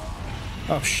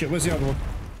 Oh shit, where's the other one?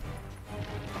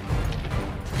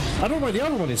 I don't know where the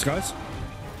other one is, guys.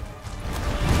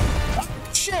 Oh,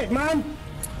 shit, man!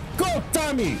 God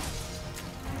damn you!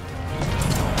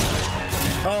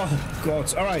 Oh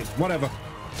god. All right, whatever.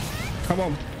 Come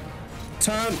on.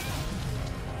 Turn.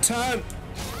 Turn!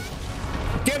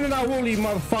 Get in that wall, you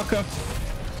motherfucker!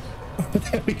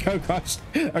 There we go, guys.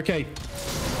 Okay.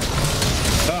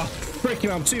 Ah,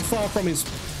 freaking! I'm too far from his.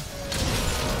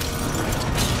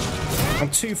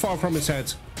 I'm too far from his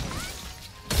head.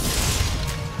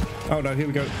 Oh no! Here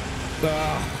we go.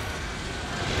 Ah.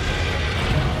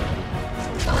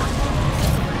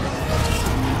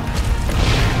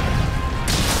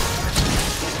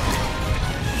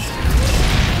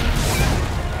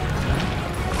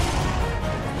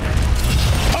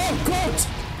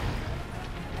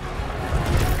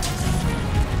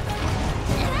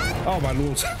 Oh my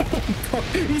lord. God,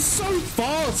 he's so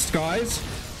fast, guys.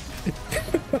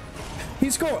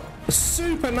 He's got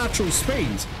supernatural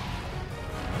speed.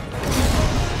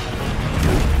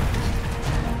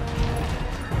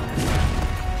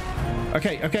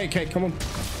 Okay, come on.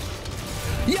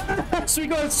 Yes, we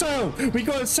got a sail. We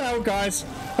got a sail, guys.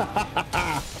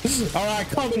 All right,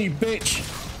 come on, you bitch.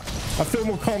 I feel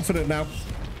more confident now.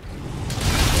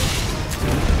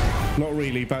 Not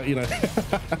really, but you know.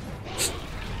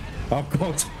 Oh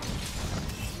god.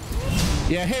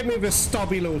 Yeah, hit me with a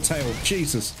stubby little tail.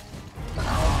 Jesus.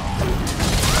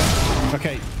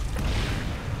 Okay.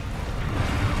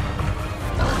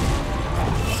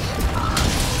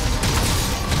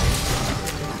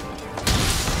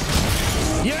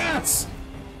 Yes!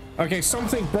 Okay,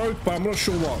 something broke, but I'm not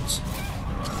sure what.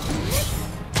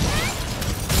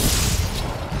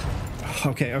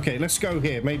 Okay, let's go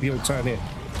here. Maybe he'll turn here.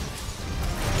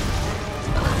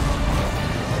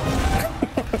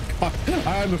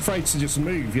 I'm afraid to just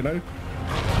move, you know?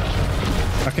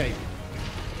 Okay.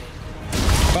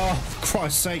 Oh,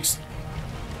 Christ's sakes.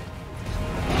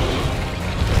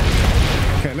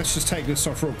 Okay, let's just take this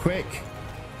off real quick.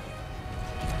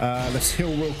 Let's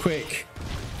heal real quick.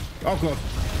 Oh, God.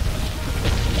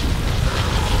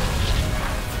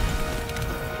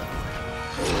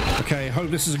 Okay, hope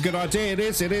this is a good idea. It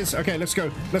is, it is. Okay, let's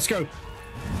go. Let's go.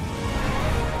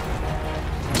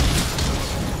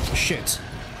 Shit.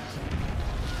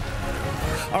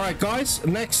 All right, guys.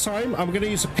 Next time, I'm going to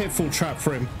use a pitfall trap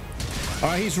for him. All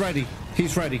right, he's ready.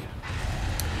 He's ready.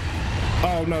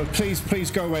 Oh, no. Please, please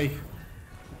go away.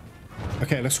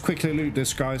 Okay, let's quickly loot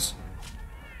this, guys.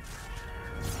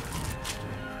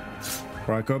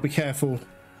 All right, gotta be careful.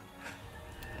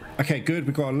 Okay, good.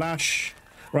 We got a lash.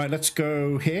 Right, let's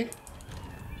go here.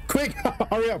 Quick,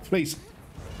 hurry up, please.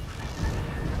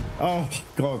 Oh,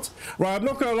 God. Right, I'm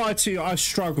not going to lie to you. I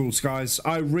struggled, guys.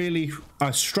 I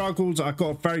struggled. I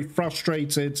got very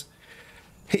frustrated.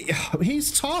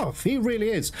 He's tough. He really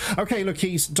is. Okay, look,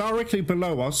 he's directly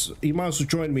below us. You might as well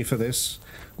join me for this.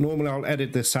 Normally, I'll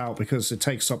edit this out because it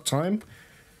takes up time.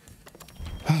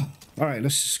 All right,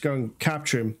 let's just go and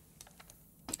capture him.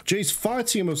 Jeez,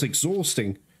 fighting him was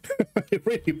exhausting. It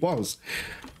really was.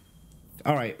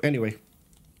 All right, anyway.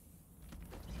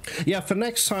 Yeah, for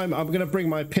next time, I'm going to bring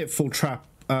my pitfall trap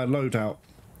loadout.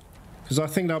 Because I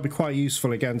think that'll be quite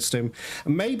useful against him.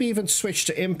 And maybe even switch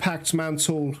to impact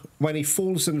mantle when he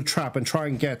falls in the trap and try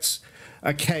and get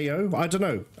a KO. I don't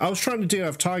know. I was trying to do that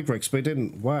with Tigrex, but it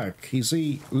didn't work. Is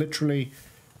he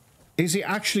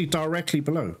actually directly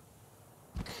below?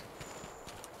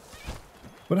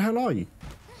 Where the hell are you?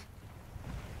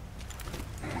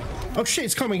 Oh shit,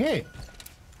 it's coming here.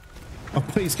 Oh,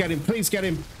 please get him. Please get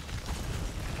him.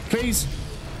 Please.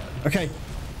 Okay.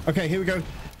 Okay, here we go.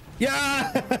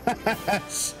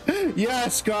 Yes!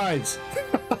 Yes, guys.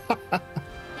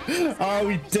 Oh,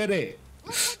 we did it.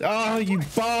 Oh, you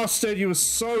bastard. You were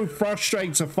so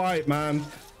frustrating to fight, man.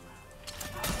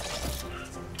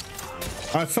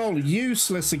 I felt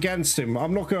useless against him.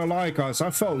 I'm not going to lie, guys. I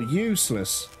felt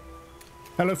useless.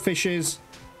 Hello, fishes.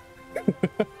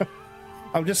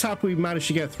 I'm just happy we managed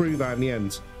to get through that in the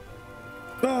end.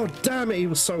 Oh, damn it, he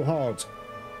was so hard.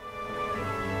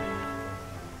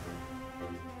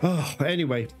 Oh,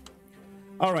 anyway.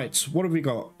 All right, what have we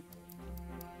got?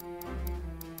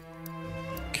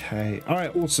 Okay, all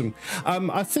right, awesome.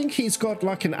 I think he's got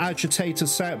like an agitator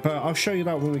set, but I'll show you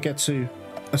that when we get to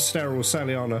Astera or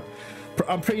Saliana.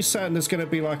 I'm pretty certain there's going to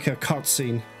be like a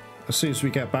cutscene as soon as we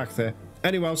get back there.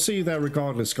 Anyway, I'll see you there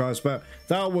regardless, guys, but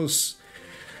that was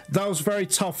very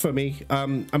tough for me. I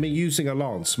mean, using a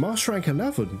lance. Master rank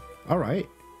 11. All right.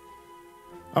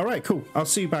 All right, cool. I'll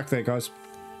see you back there, guys.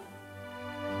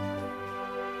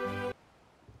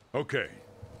 Okay.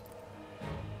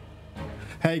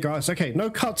 Hey, guys. Okay, no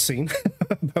cutscene,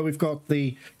 but we've got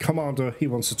the commander. He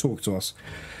wants to talk to us.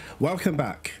 Welcome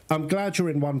back. I'm glad you're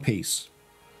in one piece.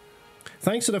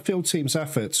 Thanks to the field team's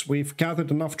efforts, we've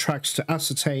gathered enough tracks to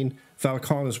ascertain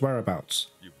Velkhana's whereabouts.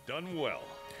 You've done well.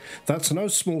 That's no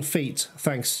small feat,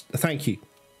 thank you.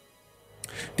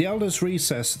 The Elder's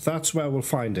Recess, that's where we'll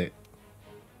find it.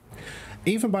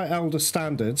 Even by Elder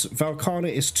standards,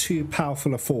 Velkhana is too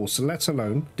powerful a force, let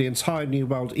alone the entire New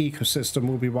World ecosystem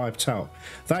will be wiped out.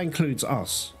 That includes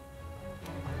us.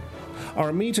 Our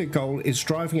immediate goal is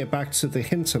driving it back to the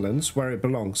hinterlands where it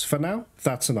belongs. For now,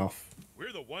 that's enough.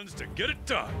 We're the ones to get it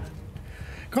done.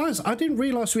 Guys, I didn't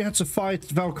realize we had to fight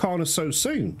Velkhana so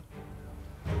soon.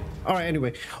 All right,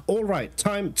 anyway. All right,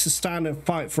 time to stand and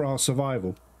fight for our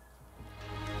survival.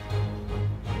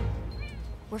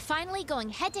 We're finally going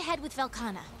head-to-head with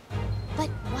Velkhana. But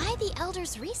why the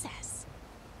Elder's Recess?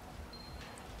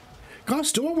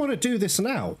 Guys, do I want to do this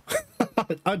now?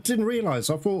 I didn't realize.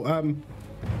 I thought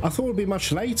it would be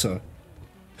much later.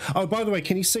 Oh, by the way,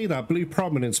 can you see that? Blue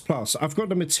Prominence Plus. I've got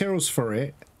the materials for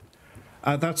it.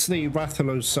 That's the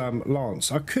Rathalos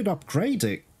lance. I could upgrade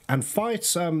it and fight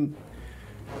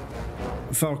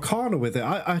Velkhana with it.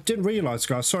 I didn't realize,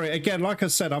 guys. Sorry. Again, like I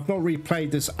said, I've not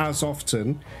replayed this as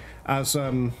often as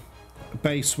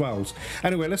base worlds.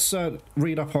 Anyway, let's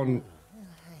read up on...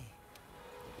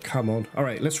 Come on. All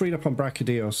right, let's read up on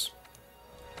Brachydios.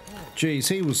 Jeez,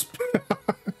 he was...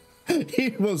 He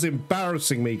was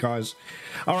embarrassing me, guys.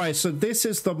 All right, so this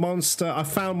is the monster. I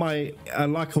found my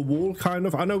like a wall, kind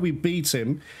of. I know we beat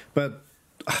him, but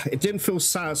it didn't feel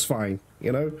satisfying,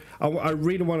 you know. I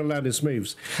really want to learn his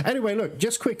moves. Anyway, look,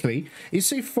 just quickly, you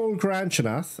see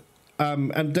Fulgranchanath,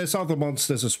 and there's other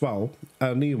monsters as well,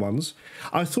 new ones.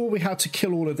 I thought we had to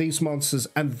kill all of these monsters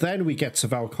and then we get to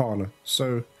Velkhana.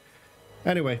 So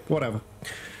anyway, whatever.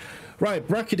 Right,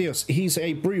 Brachydios, he's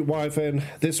a brute wyvern.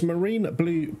 This marine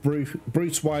blue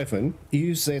brute wyvern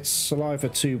uses its saliva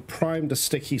to prime the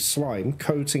sticky slime,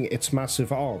 coating its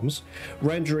massive arms,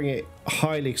 rendering it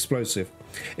highly explosive.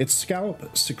 Its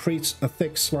scalp secretes a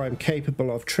thick slime capable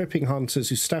of tripping hunters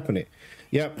who step in it.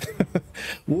 Yep.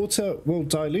 Water will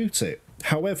dilute it.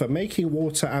 However, making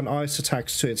water and ice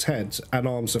attacks to its head and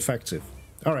arms effective.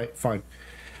 Alright, fine.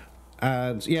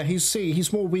 And yeah,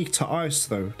 he's more weak to ice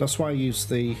though. That's why I use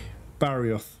the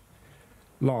Brachydios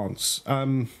Lance.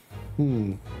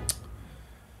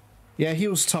 Yeah, he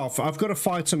was tough. I've got to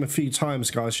fight him a few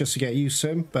times, guys, just to get used to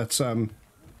him, but that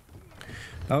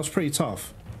was pretty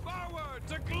tough. Forward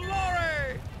to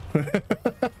glory!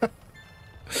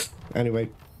 Anyway,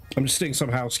 I'm just doing some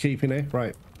housekeeping here.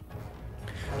 Right.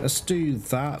 Let's do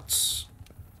that.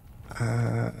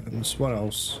 And what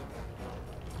else?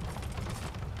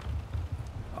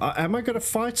 Am I going to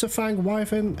fight a Fang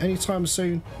Wyvern anytime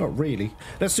soon? Not really.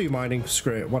 Let's do mining.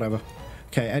 Screw it. Whatever.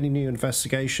 Okay, any new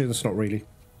investigations? Not really.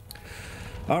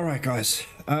 Alright, guys.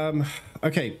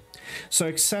 Okay. So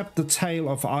accept the tale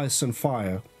of ice and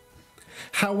fire.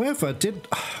 However,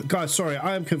 guys, sorry,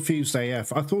 I am confused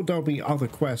AF. I thought there'll be other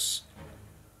quests.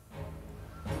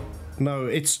 No,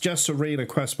 it's just arena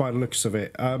quest by the looks of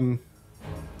it.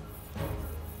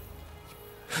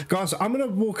 Guys, I'm going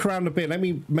to walk around a bit. Let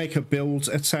me make a build,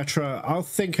 etc. I'll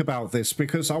think about this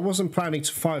because I wasn't planning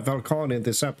to fight Velkhana in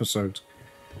this episode.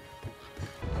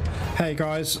 Hey,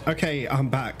 guys. Okay, I'm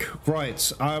back.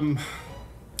 Right.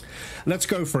 Let's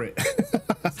go for it.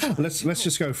 let's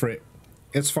just go for it.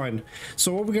 It's fine.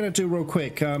 So what we're going to do real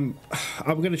quick, I'm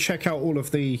going to check out all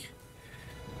of the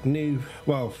new...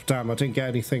 Well, damn, I didn't get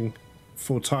anything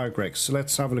for Tigrex. So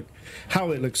let's have a look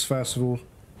how it looks first of all.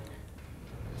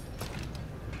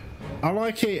 I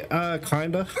like it,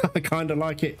 kinda. I kinda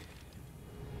like it.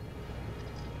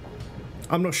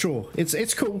 I'm not sure.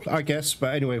 It's cool, I guess,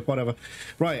 but anyway, whatever.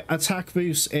 Right, attack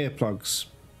boost earplugs.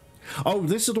 Oh,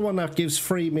 this is the one that gives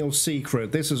free meal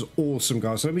secret. This is awesome,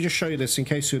 guys. Let me just show you this in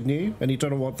case you're new and you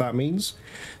don't know what that means.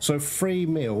 So free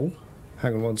meal.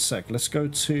 Hang on one sec. Let's go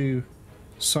to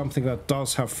something that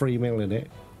does have free meal in it.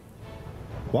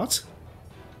 What?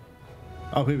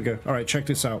 Oh, here we go. All right, check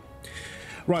this out.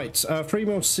 Right, free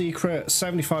meal secret,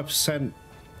 75%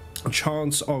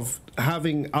 chance of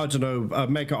having, I don't know, a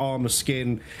mega armor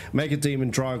skin, mega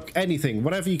demon drug, anything,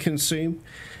 whatever you consume.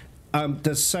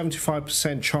 There's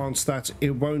 75% chance that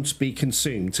it won't be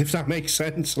consumed, if that makes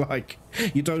sense. Like,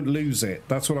 you don't lose it.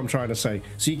 That's what I'm trying to say.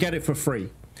 So you get it for free.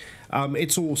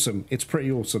 It's awesome. It's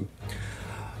pretty awesome.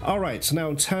 All right, so now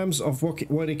in terms of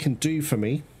what it can do for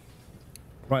me.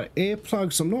 Right,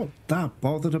 earplugs, I'm not that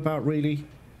bothered about, really.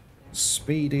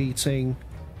 Speed eating.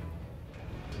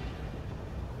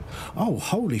 Oh,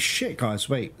 holy shit, guys.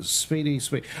 Wait, speed.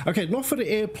 Okay, not for the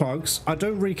earplugs. I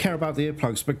don't really care about the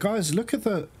earplugs, but guys, look at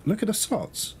the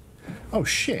slots. Oh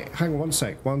shit. Hang on one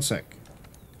sec. All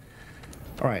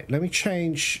right, let me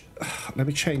change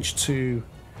to,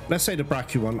 let's say the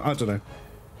Brachy one. I don't know.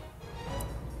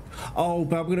 Oh,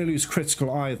 but I'm going to lose critical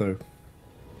eye though.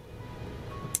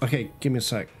 Okay, give me a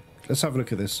sec. Let's have a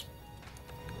look at this.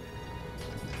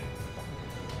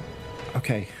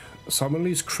 Okay, so I'm going to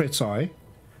lose crit eye.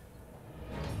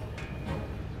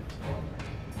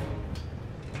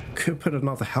 Could put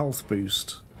another health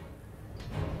boost.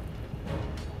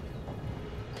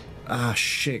 Ah,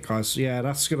 shit, guys. Yeah,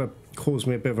 that's going to cause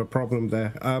me a bit of a problem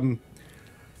there.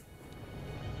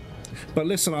 But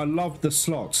listen, I love the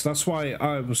slots. That's why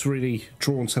I was really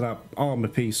drawn to that armor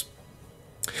piece.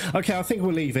 Okay, I think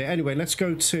we'll leave it. Anyway, let's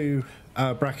go to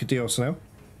Brachydios now.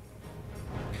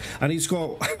 And he's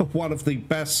got one of the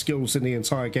best skills in the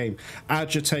entire game.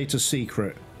 Agitator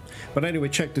Secret. But anyway,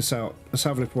 check this out. Let's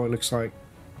have a look at what it looks like.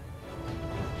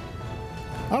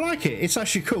 I like it. It's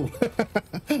actually cool.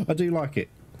 I do like it.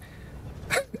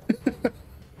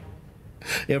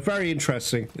 Yeah, very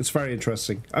interesting. It's very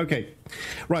interesting. Okay.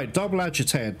 Right, double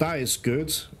agitator. That is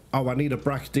good. Oh, I need a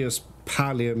Brachydios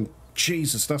Pallium.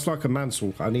 Jesus, that's like a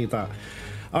mantle. I need that.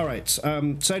 All right,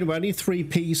 so anyway, I need 3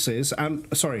 pieces, and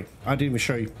sorry, I didn't even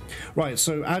show you. Right,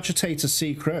 so Agitator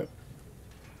Secret,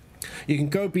 you can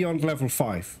go beyond level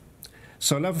 5.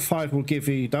 So level 5 will give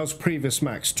you, that was previous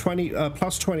max, 20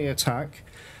 plus 20 attack,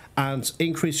 and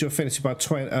increase your affinity by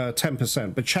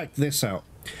 10%. But check this out.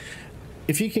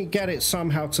 If you can get it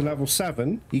somehow to level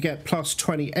 7, you get plus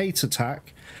 28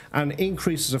 attack, and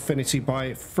increases affinity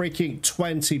by freaking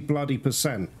 20 bloody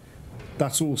 %.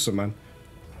 That's awesome, man.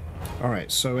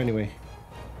 Alright, so anyway.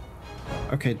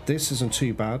 Okay, this isn't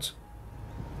too bad.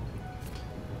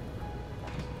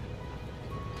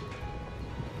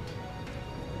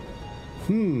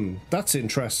 That's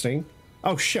interesting.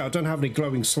 Oh shit, I don't have any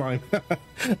glowing slime.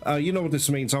 You know what this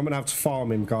means. I'm gonna have to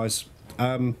farm him, guys.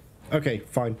 Okay,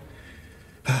 fine.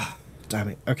 Damn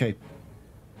it. Okay.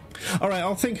 Alright,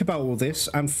 I'll think about all this,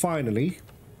 and finally...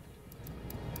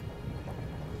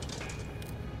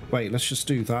 Wait, let's just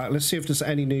do that. Let's see if there's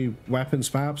any new weapons,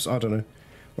 perhaps. I don't know.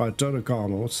 Right,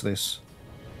 Donogama, what's this?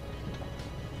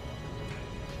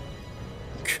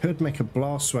 Could make a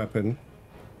blast weapon.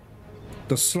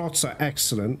 The slots are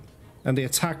excellent. And the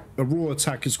attack, a raw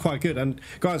attack, is quite good. And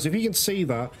guys, if you can see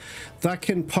that, that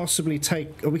can possibly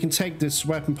take, or we can take this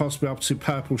weapon possibly up to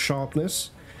purple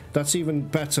sharpness. That's even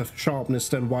better sharpness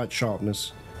than white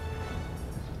sharpness.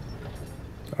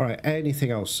 All right,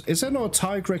 anything else? Is there not a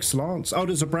Tigrex lance? Oh,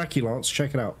 there's a Brachy lance.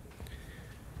 Check it out.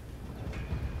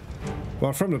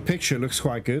 Well, from the picture, it looks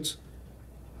quite good.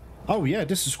 Oh yeah,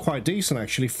 this is quite decent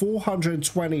actually.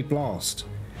 420 blast,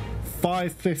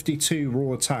 552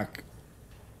 raw attack.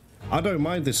 I don't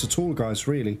mind this at all, guys,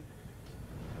 really.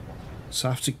 So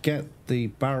I have to get the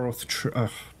Baroth.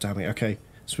 Oh, damn it. Okay,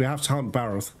 so we have to hunt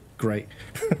Baroth. Great.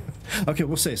 Okay,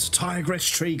 what's this?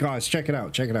 Tigrex tree, guys. Check it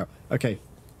out. Check it out. Okay.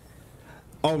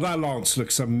 Oh, that lance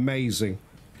looks amazing.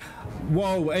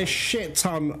 Whoa, a shit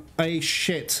ton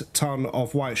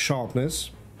of white sharpness.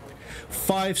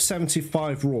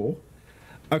 575 raw.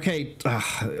 Okay,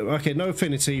 okay, no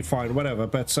affinity, fine, whatever.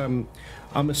 But I'm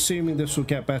assuming this will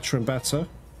get better and better.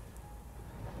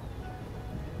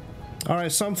 All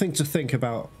right, something to think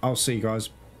about. I'll see you guys.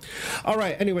 All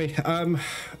right, anyway,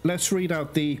 let's read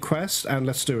out the quest and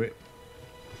let's do it.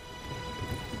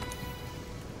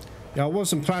 Yeah, I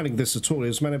wasn't planning this at all. It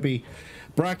was meant to be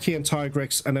Brachy and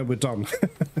Tigrex and then we're done.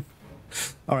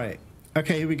 All right.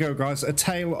 Okay, here we go, guys. A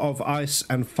tale of ice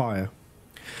and fire.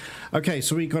 Okay,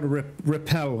 so we got a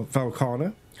Repel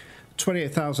Velkhana.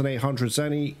 28,800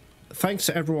 Zeni. Thanks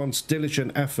to everyone's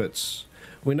diligent efforts.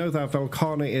 We know that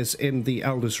Velkhana is in the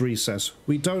Elder's Recess.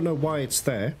 We don't know why it's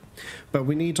there, but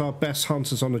we need our best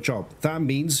hunters on the job. That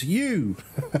means you!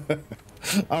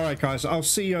 Alright guys, I'll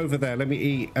see you over there. Let me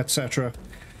eat, etc.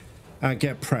 And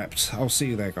get prepped. I'll see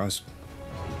you there, guys.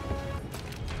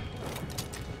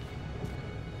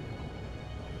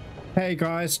 Hey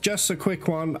guys, just a quick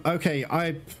one. Okay,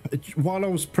 while I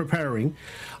was preparing,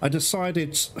 I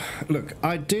decided... Look,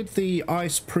 I did the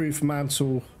ice-proof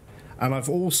mantle, and I've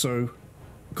also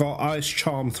got Ice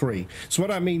Charm 3. So what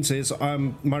that means is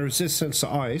my resistance to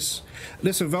ice.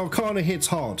 Listen, Velkhana hits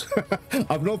hard.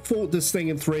 I've not fought this thing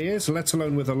in 3 years, let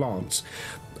alone with a lance.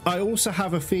 I also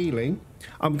have a feeling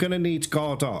I'm gonna need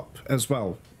guard up as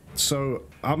well. So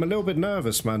I'm a little bit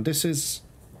nervous, man. This is...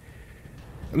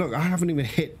 Look, I haven't even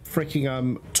hit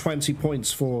freaking 20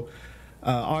 points for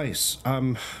ice.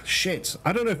 Shit.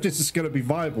 I don't know if this is gonna be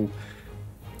viable.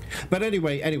 But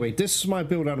anyway, this is my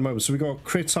build at the moment. So we got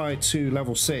crit eye to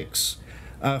level 6,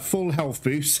 full health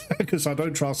boost because I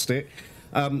don't trust it,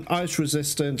 ice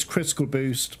resistance, critical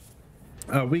boost,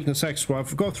 weakness extra.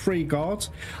 I've got 3 guards.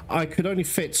 I could only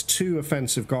fit 2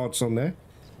 offensive guards on there,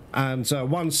 and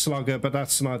 1 slugger, but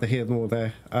that's neither here nor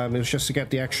there. It was just to get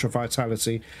the extra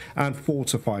vitality and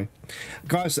fortify.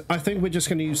 Guys, I think we're just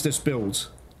going to use this build.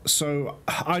 So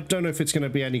I don't know if it's going to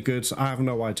be any good. I have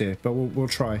no idea, but we'll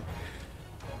try.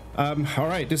 All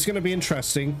right, this is going to be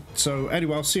interesting. So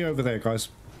anyway, I'll see you over there, guys.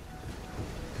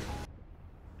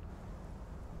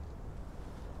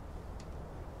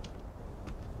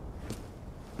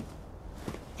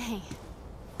 Hey.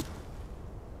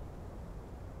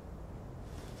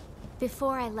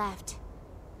 Before I left,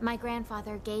 my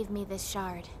grandfather gave me this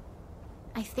shard.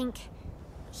 I think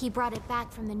he brought it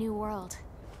back from the New World.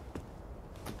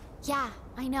 Yeah,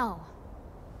 I know.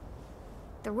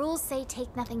 The rules say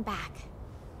take nothing back.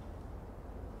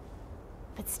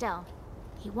 But still,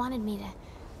 he wanted me to...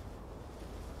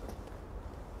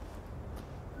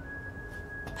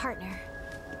 Partner,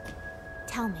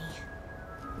 tell me,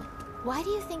 why do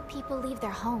you think people leave their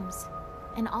homes,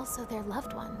 and also their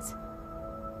loved ones,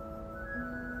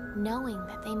 knowing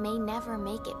that they may never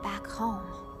make it back home?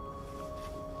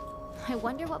 I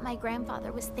wonder what my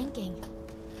grandfather was thinking,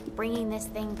 bringing this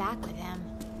thing back with him.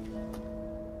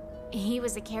 He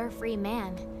was a carefree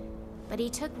man, but he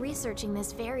took researching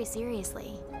this very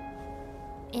seriously.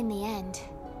 In the end,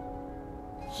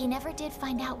 he never did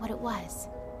find out what it was.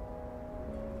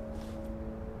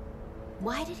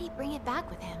 Why did he bring it back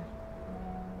with him?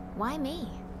 Why me?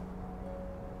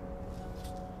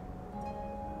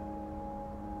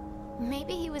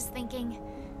 Maybe he was thinking,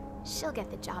 she'll get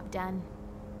the job done.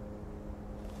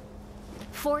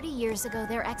 40 years ago,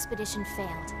 their expedition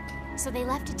failed, so they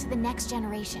left it to the next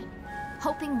generation,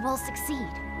 hoping we'll succeed.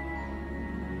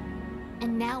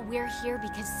 And now we're here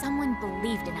because someone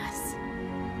believed in us.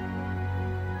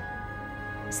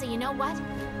 So you know what?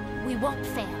 We won't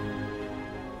fail.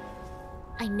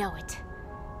 I know it.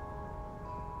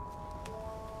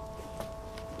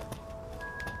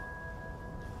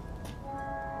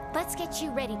 Let's get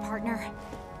you ready, partner.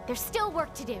 There's still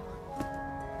work to do.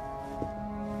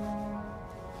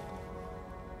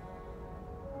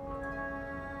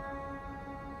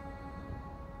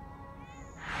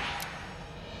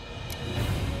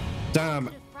 Damn,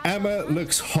 Emma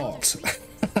looks hot.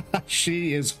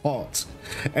 She is hot.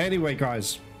 Anyway,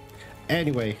 guys.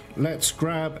 Anyway, let's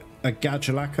grab a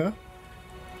Gadjalaka.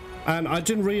 And I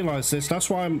didn't realize this. That's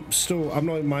why I'm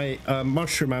not in my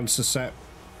Mushroom Answer set,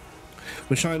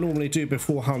 which I normally do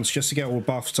before hunts, just to get all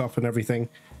buffed up and everything.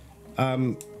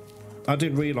 I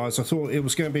didn't realize. I thought it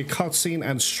was going to be a cutscene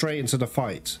and straight into the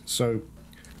fight. So,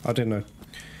 I didn't know.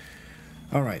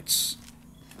 Alright.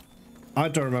 I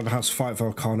don't remember how to fight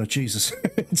Velkhana. Jesus.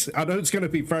 I know it's going to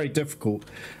be very difficult.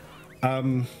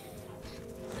 Oh,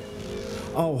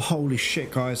 holy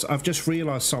shit, guys. I've just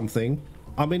realized something.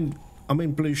 I'm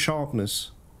in blue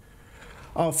sharpness.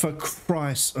 Oh, for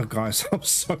Christ. Oh, guys, I'm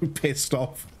so pissed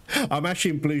off. I'm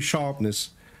actually in blue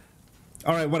sharpness.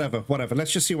 Alright, whatever.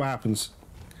 Let's just see what happens.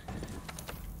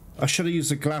 I should have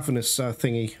used the Glavenus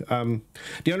thingy.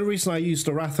 The only reason I used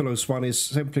the Rathalos one is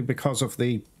simply because of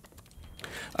the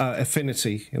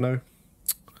affinity, you know.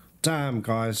 Damn,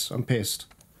 guys, I'm pissed.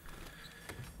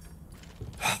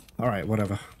 Alright,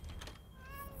 whatever.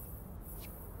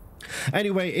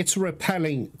 Anyway, it's a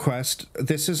repelling quest.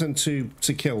 This isn't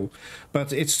to kill,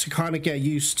 but it's to kind of get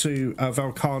used to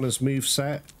Velkhana's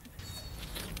moveset.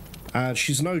 And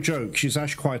she's no joke. She's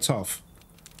actually quite tough.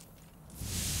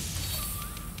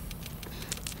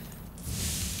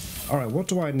 Alright, what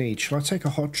do I need? Shall I take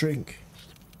a hot drink?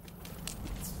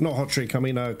 Not hot drink, I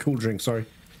mean a cool drink, sorry.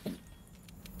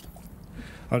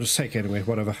 I'll just take it anyway,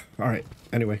 whatever. Alright,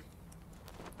 anyway.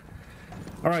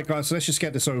 Alright guys, so let's just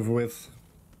get this over with.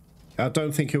 I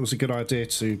don't think it was a good idea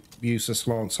to use this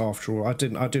lance after all. I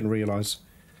didn't realise.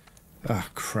 Ah,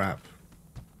 crap.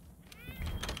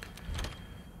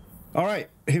 Alright,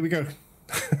 here we go.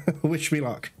 Wish me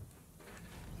luck.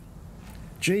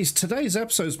 Jeez, today's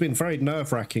episode's been very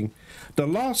nerve-wracking. The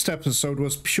last episode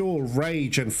was pure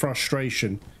rage and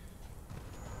frustration.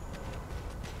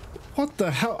 What the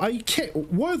hell? Are you kidding?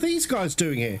 What are these guys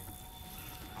doing here?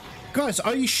 Guys,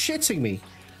 are you shitting me?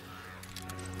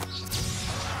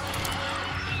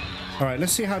 Alright,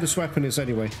 let's see how this weapon is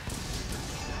anyway.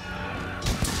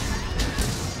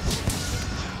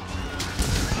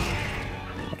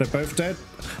 Are they both dead?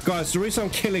 Guys, the reason I'm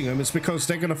killing them is because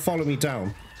they're going to follow me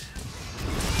down.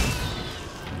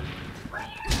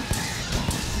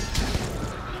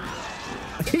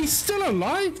 He's still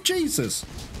alive? Jesus.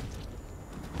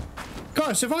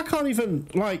 Guys, if I can't even,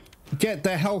 like, get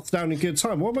their health down in good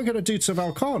time, what am I going to do to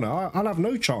Velkhana? I'll have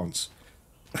no chance.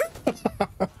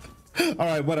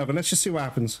 Alright, whatever. Let's just see what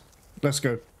happens. Let's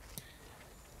go.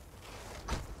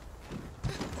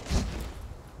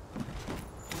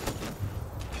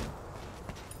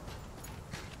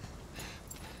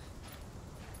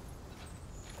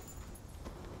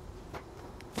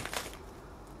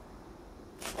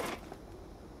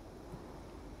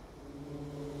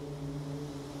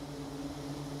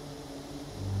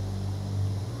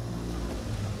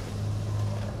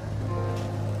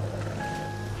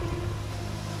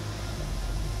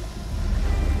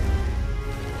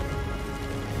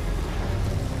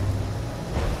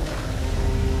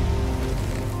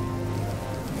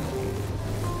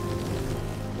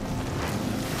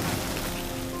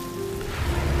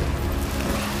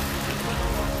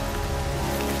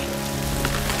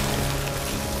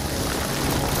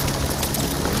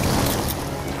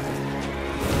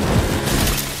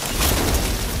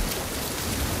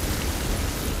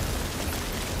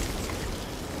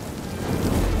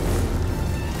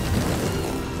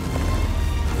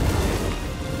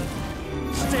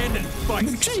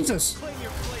 Jesus! Claim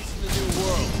your place in the new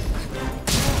world.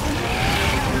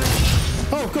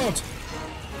 Oh god!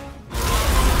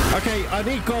 Okay, I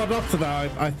need guard up for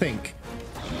that, I think.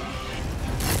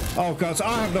 Oh god,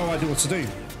 I have no idea what to do.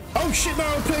 Oh shit,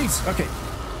 no, please! Okay.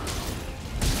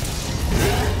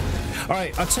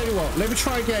 Alright, I'll tell you what, let me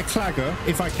try and get a clagger,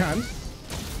 if I can.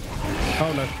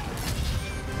 Oh no.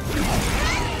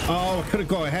 Oh, I could have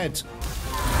got ahead.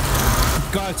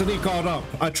 Guys, I need guard up.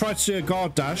 I tried to do a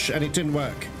guard dash and it didn't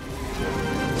work.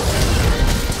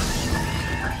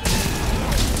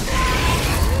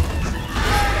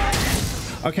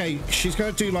 Okay, she's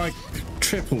going to do like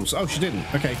triples. Oh, she didn't.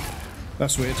 Okay,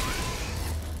 that's weird.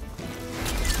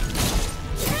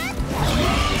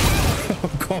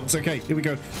 Oh god, okay, here we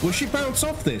go. Will she bounce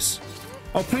off this?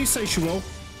 Oh, please say she will.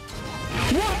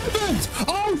 What happened?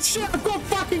 Oh shit, I've got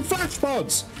fucking flash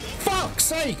pods. Fuck's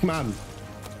sake, man.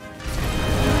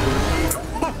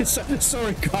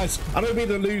 Sorry guys, I don't mean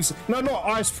to lose. No, not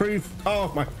ice proof.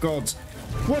 Oh my god,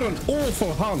 what an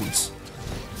awful hunt.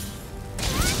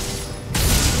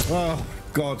 Oh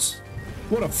god,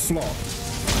 what a flop.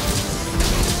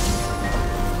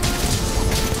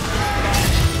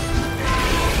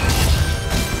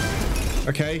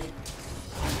 Okay,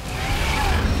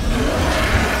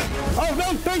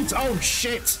 please! Oh,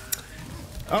 shit!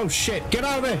 Oh, shit. Get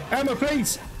out of there! Emma,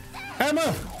 please!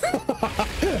 Emma!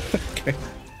 Okay.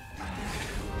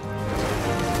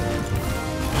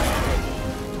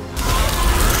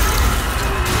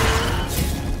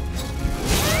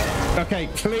 Okay,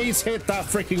 please hit that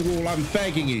freaking wall. I'm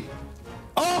begging you.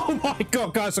 Oh my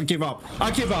god, guys, I give up.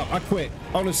 I give up. I quit.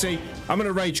 Honestly, I'm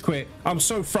gonna rage quit. I'm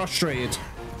so frustrated.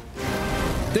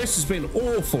 This has been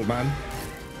awful, man.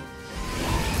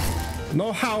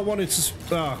 Not how I wanted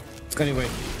to... anyway.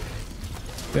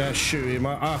 Yeah, shoot him.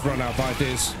 I've run out of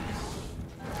ideas.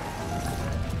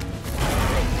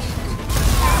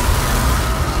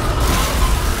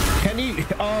 Can you...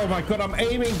 Oh my god, I'm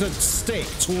aiming the stick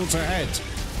towards her head.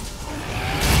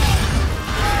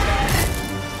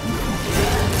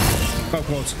 Oh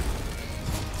god.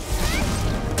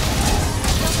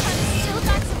 Still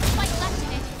got some fight left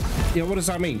in it. Yeah, what does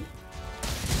that mean?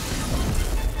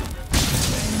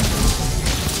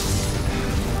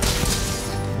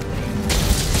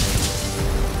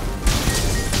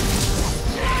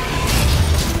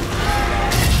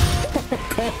 Oh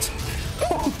god.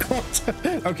 Oh god.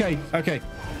 Okay, okay.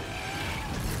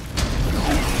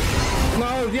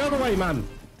 No, the other way, man.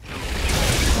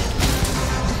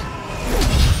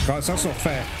 Guys, that's not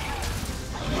fair.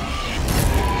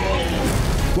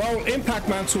 Well, Impact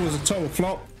Mantle was a total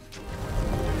flop.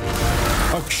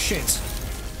 Oh, shit.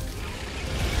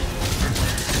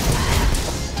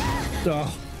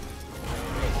 Oh.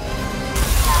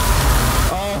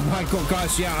 Oh my god,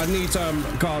 guys, yeah, I need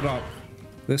guard up.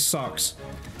 This sucks.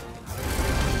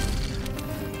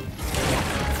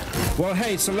 Well,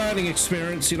 hey, it's a learning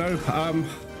experience, you know.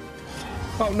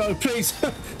 Oh no, please.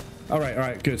 All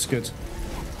right, good, good.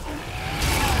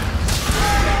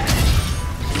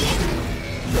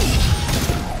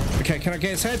 Okay, can I get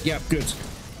his head? Yep, good.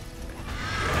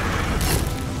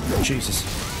 Jesus.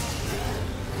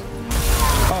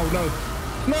 Oh no.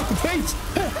 No, please!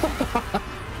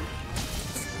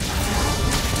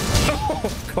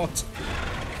 Oh god.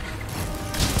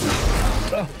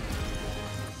 Oh.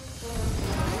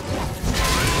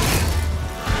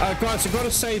 Guys, I've got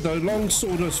to say though,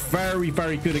 Longsword was very,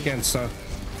 very good against her.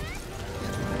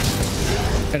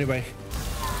 Anyway.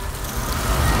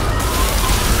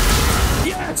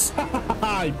 Yes!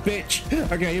 Hi, bitch!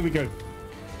 Okay, here we go.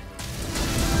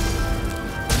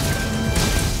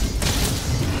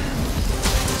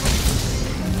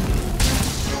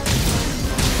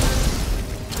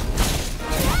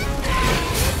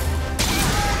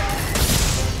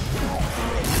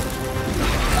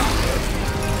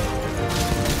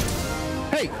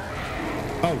 Hey!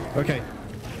 Oh, okay.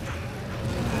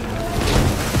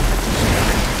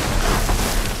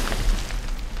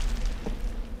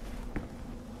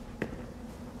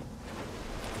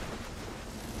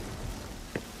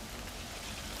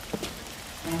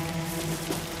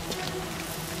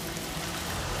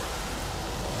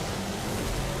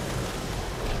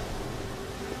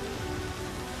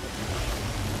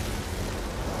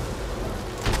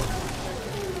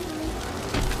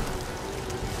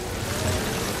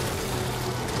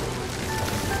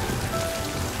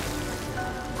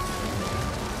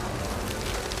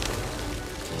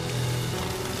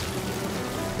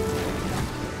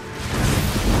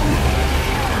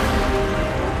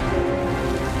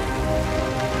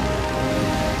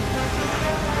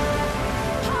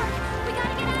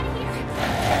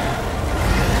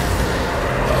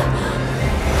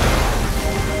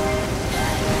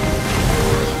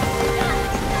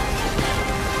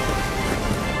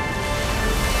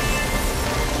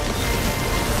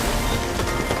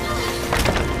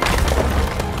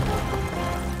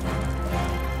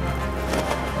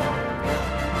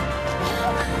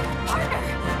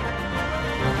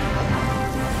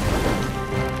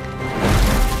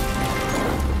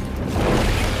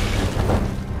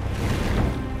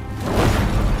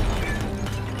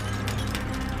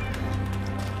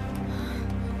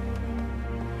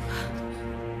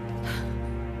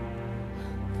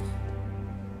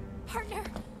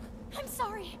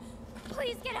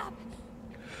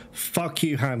 Fuck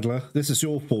you, handler. This is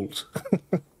your fault.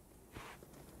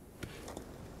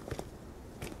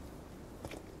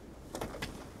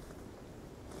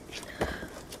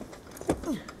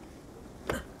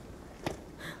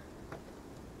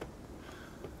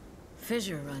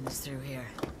 Fissure runs through here.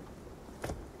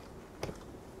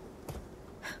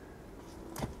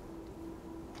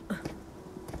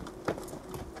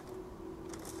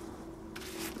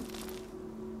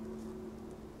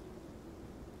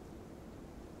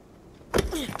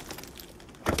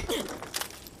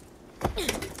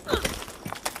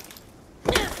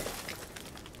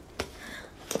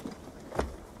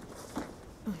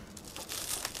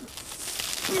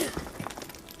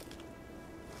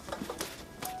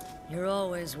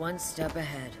 always one step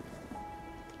ahead.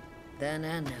 Then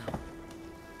and now.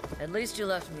 At least you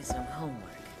left me some homework.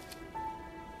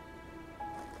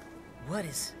 What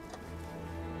is...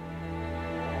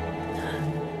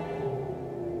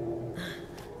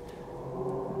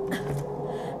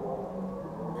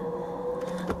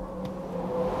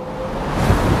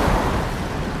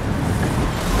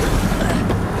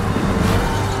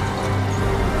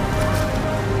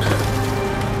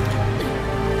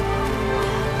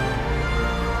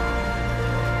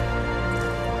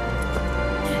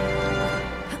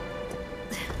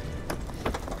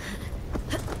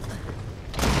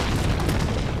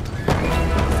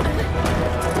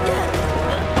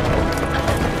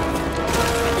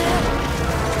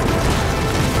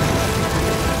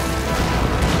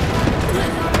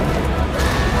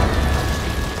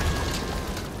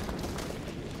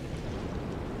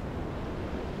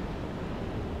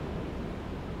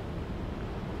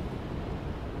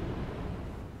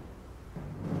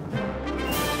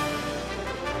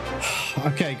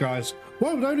 Okay, guys.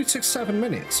 Well, it only took 7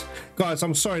 minutes. Guys,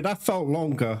 I'm sorry, that felt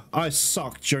longer. I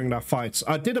sucked during that fight.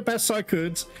 I did the best I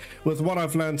could with what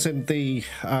I've learned in the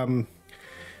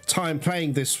time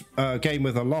playing this game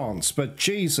with a lance, but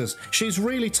Jesus, she's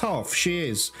really tough. She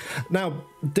is. Now,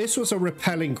 this was a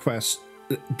repelling quest.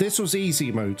 This was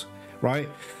easy mode, right?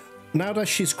 Now that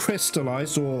she's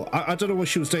crystallized, or I don't know what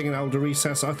she was doing in Elder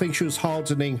Recess, I think she was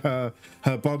hardening her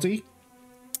body.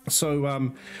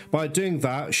 So by doing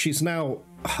that, she's now,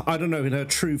 I don't know, in her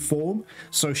true form.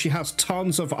 So she has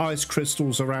tons of ice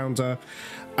crystals around her.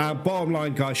 And bottom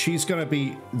line, guys, she's going to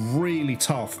be really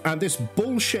tough. And this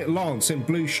bullshit lance in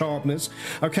blue sharpness.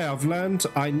 Okay, I've learned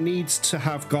I need to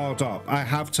have guard up. I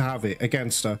have to have it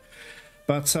against her.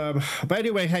 But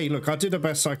anyway, hey, look, I did the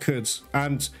best I could.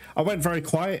 And I went very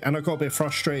quiet and I got a bit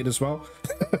frustrated as well.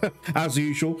 As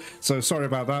usual. So sorry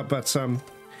about that.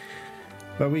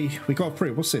 But we got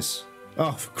through. What's this?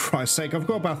 Oh, for Christ's sake, I've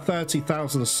got about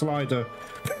 30,000 slider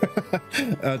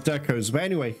decos. But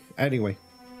anyway.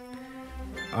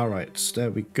 All right, there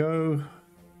we go.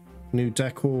 New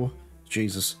decor.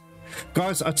 Jesus.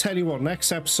 Guys, I tell you what,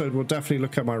 next episode we'll definitely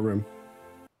look at my room.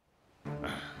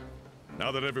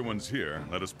 Now that everyone's here,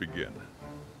 let us begin.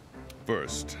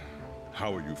 First,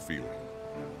 how are you feeling?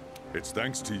 It's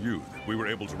thanks to you that we were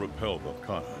able to repel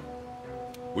Velkhana.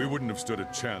 We wouldn't have stood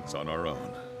a chance on our own.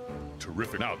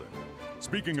 Terrific. Now then,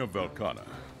 speaking of Velkhana,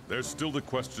 there's still the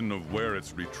question of where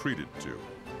it's retreated to.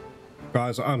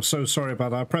 Guys, I'm so sorry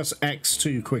about that. I pressed X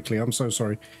too quickly. I'm so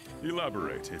sorry.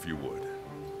 Elaborate, if you would.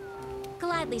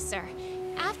 Gladly, sir.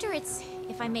 After its,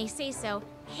 if I may say so,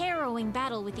 harrowing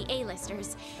battle with the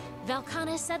A-listers,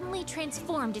 Velkhana suddenly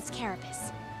transformed its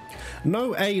carapace.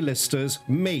 No A-listers,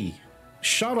 me.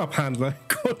 Shut up, handler.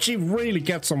 God, she really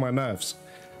gets on my nerves.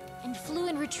 And flew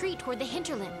in retreat toward the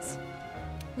hinterlands.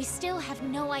 We still have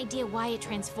no idea why it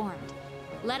transformed,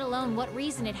 let alone what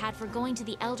reason it had for going to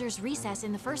the Elder's Recess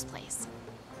in the first place.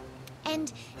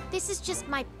 And this is just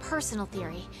my personal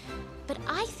theory, but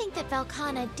I think that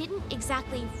Velkhana didn't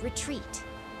exactly retreat.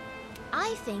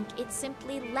 I think it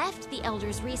simply left the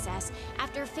Elder's Recess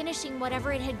after finishing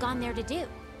whatever it had gone there to do.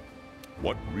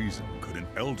 What reason could an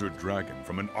Elder Dragon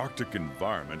from an Arctic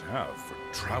environment have for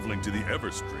traveling to the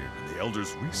Everstream in the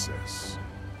Elder's Recess?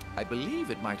 I believe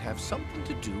it might have something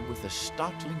to do with the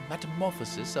startling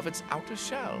metamorphosis of its outer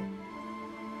shell.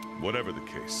 Whatever the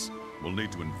case, we'll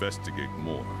need to investigate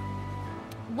more.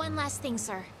 One last thing,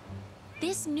 sir.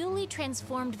 This newly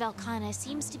transformed Velkhana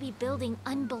seems to be building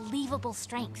unbelievable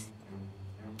strength.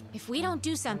 If we don't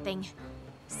do something,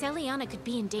 Celiana could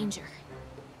be in danger.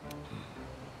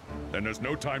 Then there's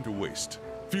no time to waste.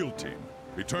 Field team,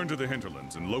 return to the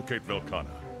hinterlands and locate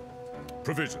Velkhana.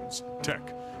 Provisions, tech,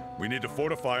 we need to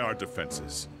fortify our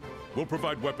defenses. We'll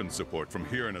provide weapon support from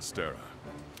here in Astera.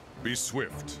 Be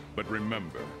swift, but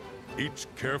remember, each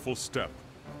careful step,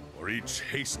 or each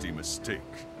hasty mistake,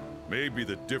 may be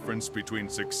the difference between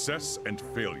success and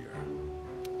failure.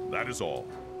 That is all.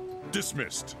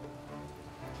 Dismissed.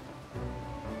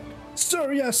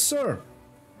 Sir, yes, sir.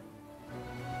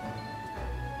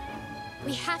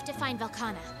 We have to find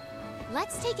Velkhana.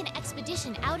 Let's take an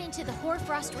expedition out into the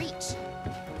Hoarfrost Reach.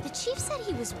 The chief said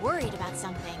he was worried about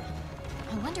something.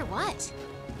 I wonder what.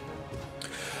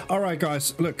 All right,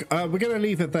 guys, look, we're going to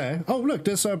leave it there. Oh, look,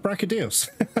 there's Brachydios.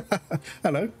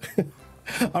 Hello.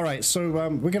 All right, so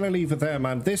we're going to leave it there,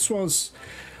 man. This was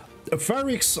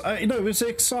very, it was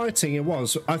exciting. It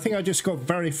was. I think I just got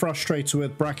very frustrated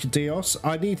with Brachydios.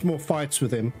 I need more fights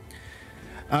with him.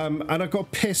 And I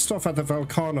got pissed off at the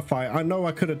Velkhana fight. I know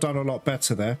I could have done a lot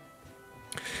better there.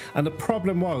 And the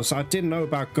problem was I didn't know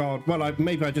about God. Well,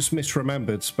 maybe I just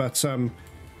misremembered, but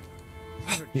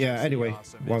Yeah, anyway,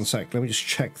 one sec. Let me just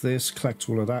check this, collect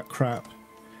all of that crap.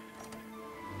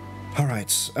 All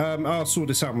right, I'll sort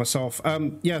this out myself.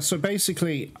 Yeah, so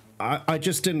basically, I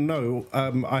just didn't know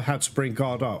I had to bring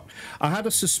guard up. I had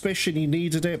a suspicion he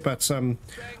needed it, but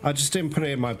I just didn't put it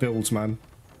in my builds, man.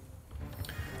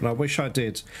 And I wish I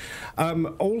did.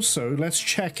 Also, let's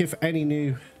check if any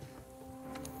new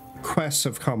quests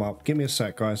have come up. Give me a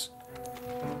sec, guys.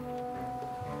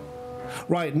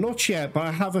 Right, not yet, but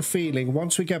I have a feeling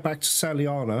once we get back to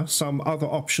Seliana, some other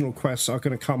optional quests are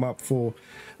going to come up for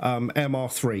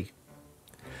MR3.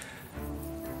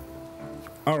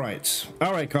 Alright,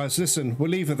 guys, listen, we'll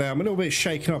leave it there. I'm a little bit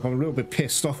shaken up, I'm a little bit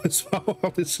pissed off as well,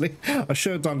 honestly. I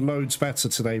should have done loads better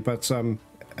today, but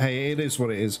hey, it is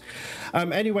what it is.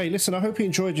 Anyway, listen, I hope you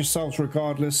enjoyed yourselves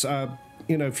regardless.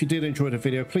 You know, if you did enjoy the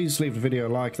video, please leave the video a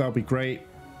like, that would be great.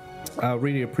 I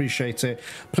really appreciate it.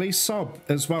 Please sub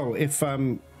as well if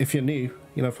you're new,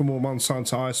 you know, for more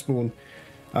Monsanto Iceborne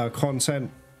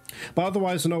content. But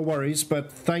otherwise, no worries.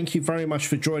 But thank you very much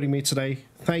for joining me today.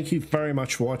 Thank you very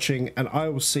much for watching, and I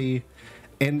will see you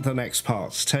in the next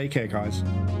part. Take care, guys.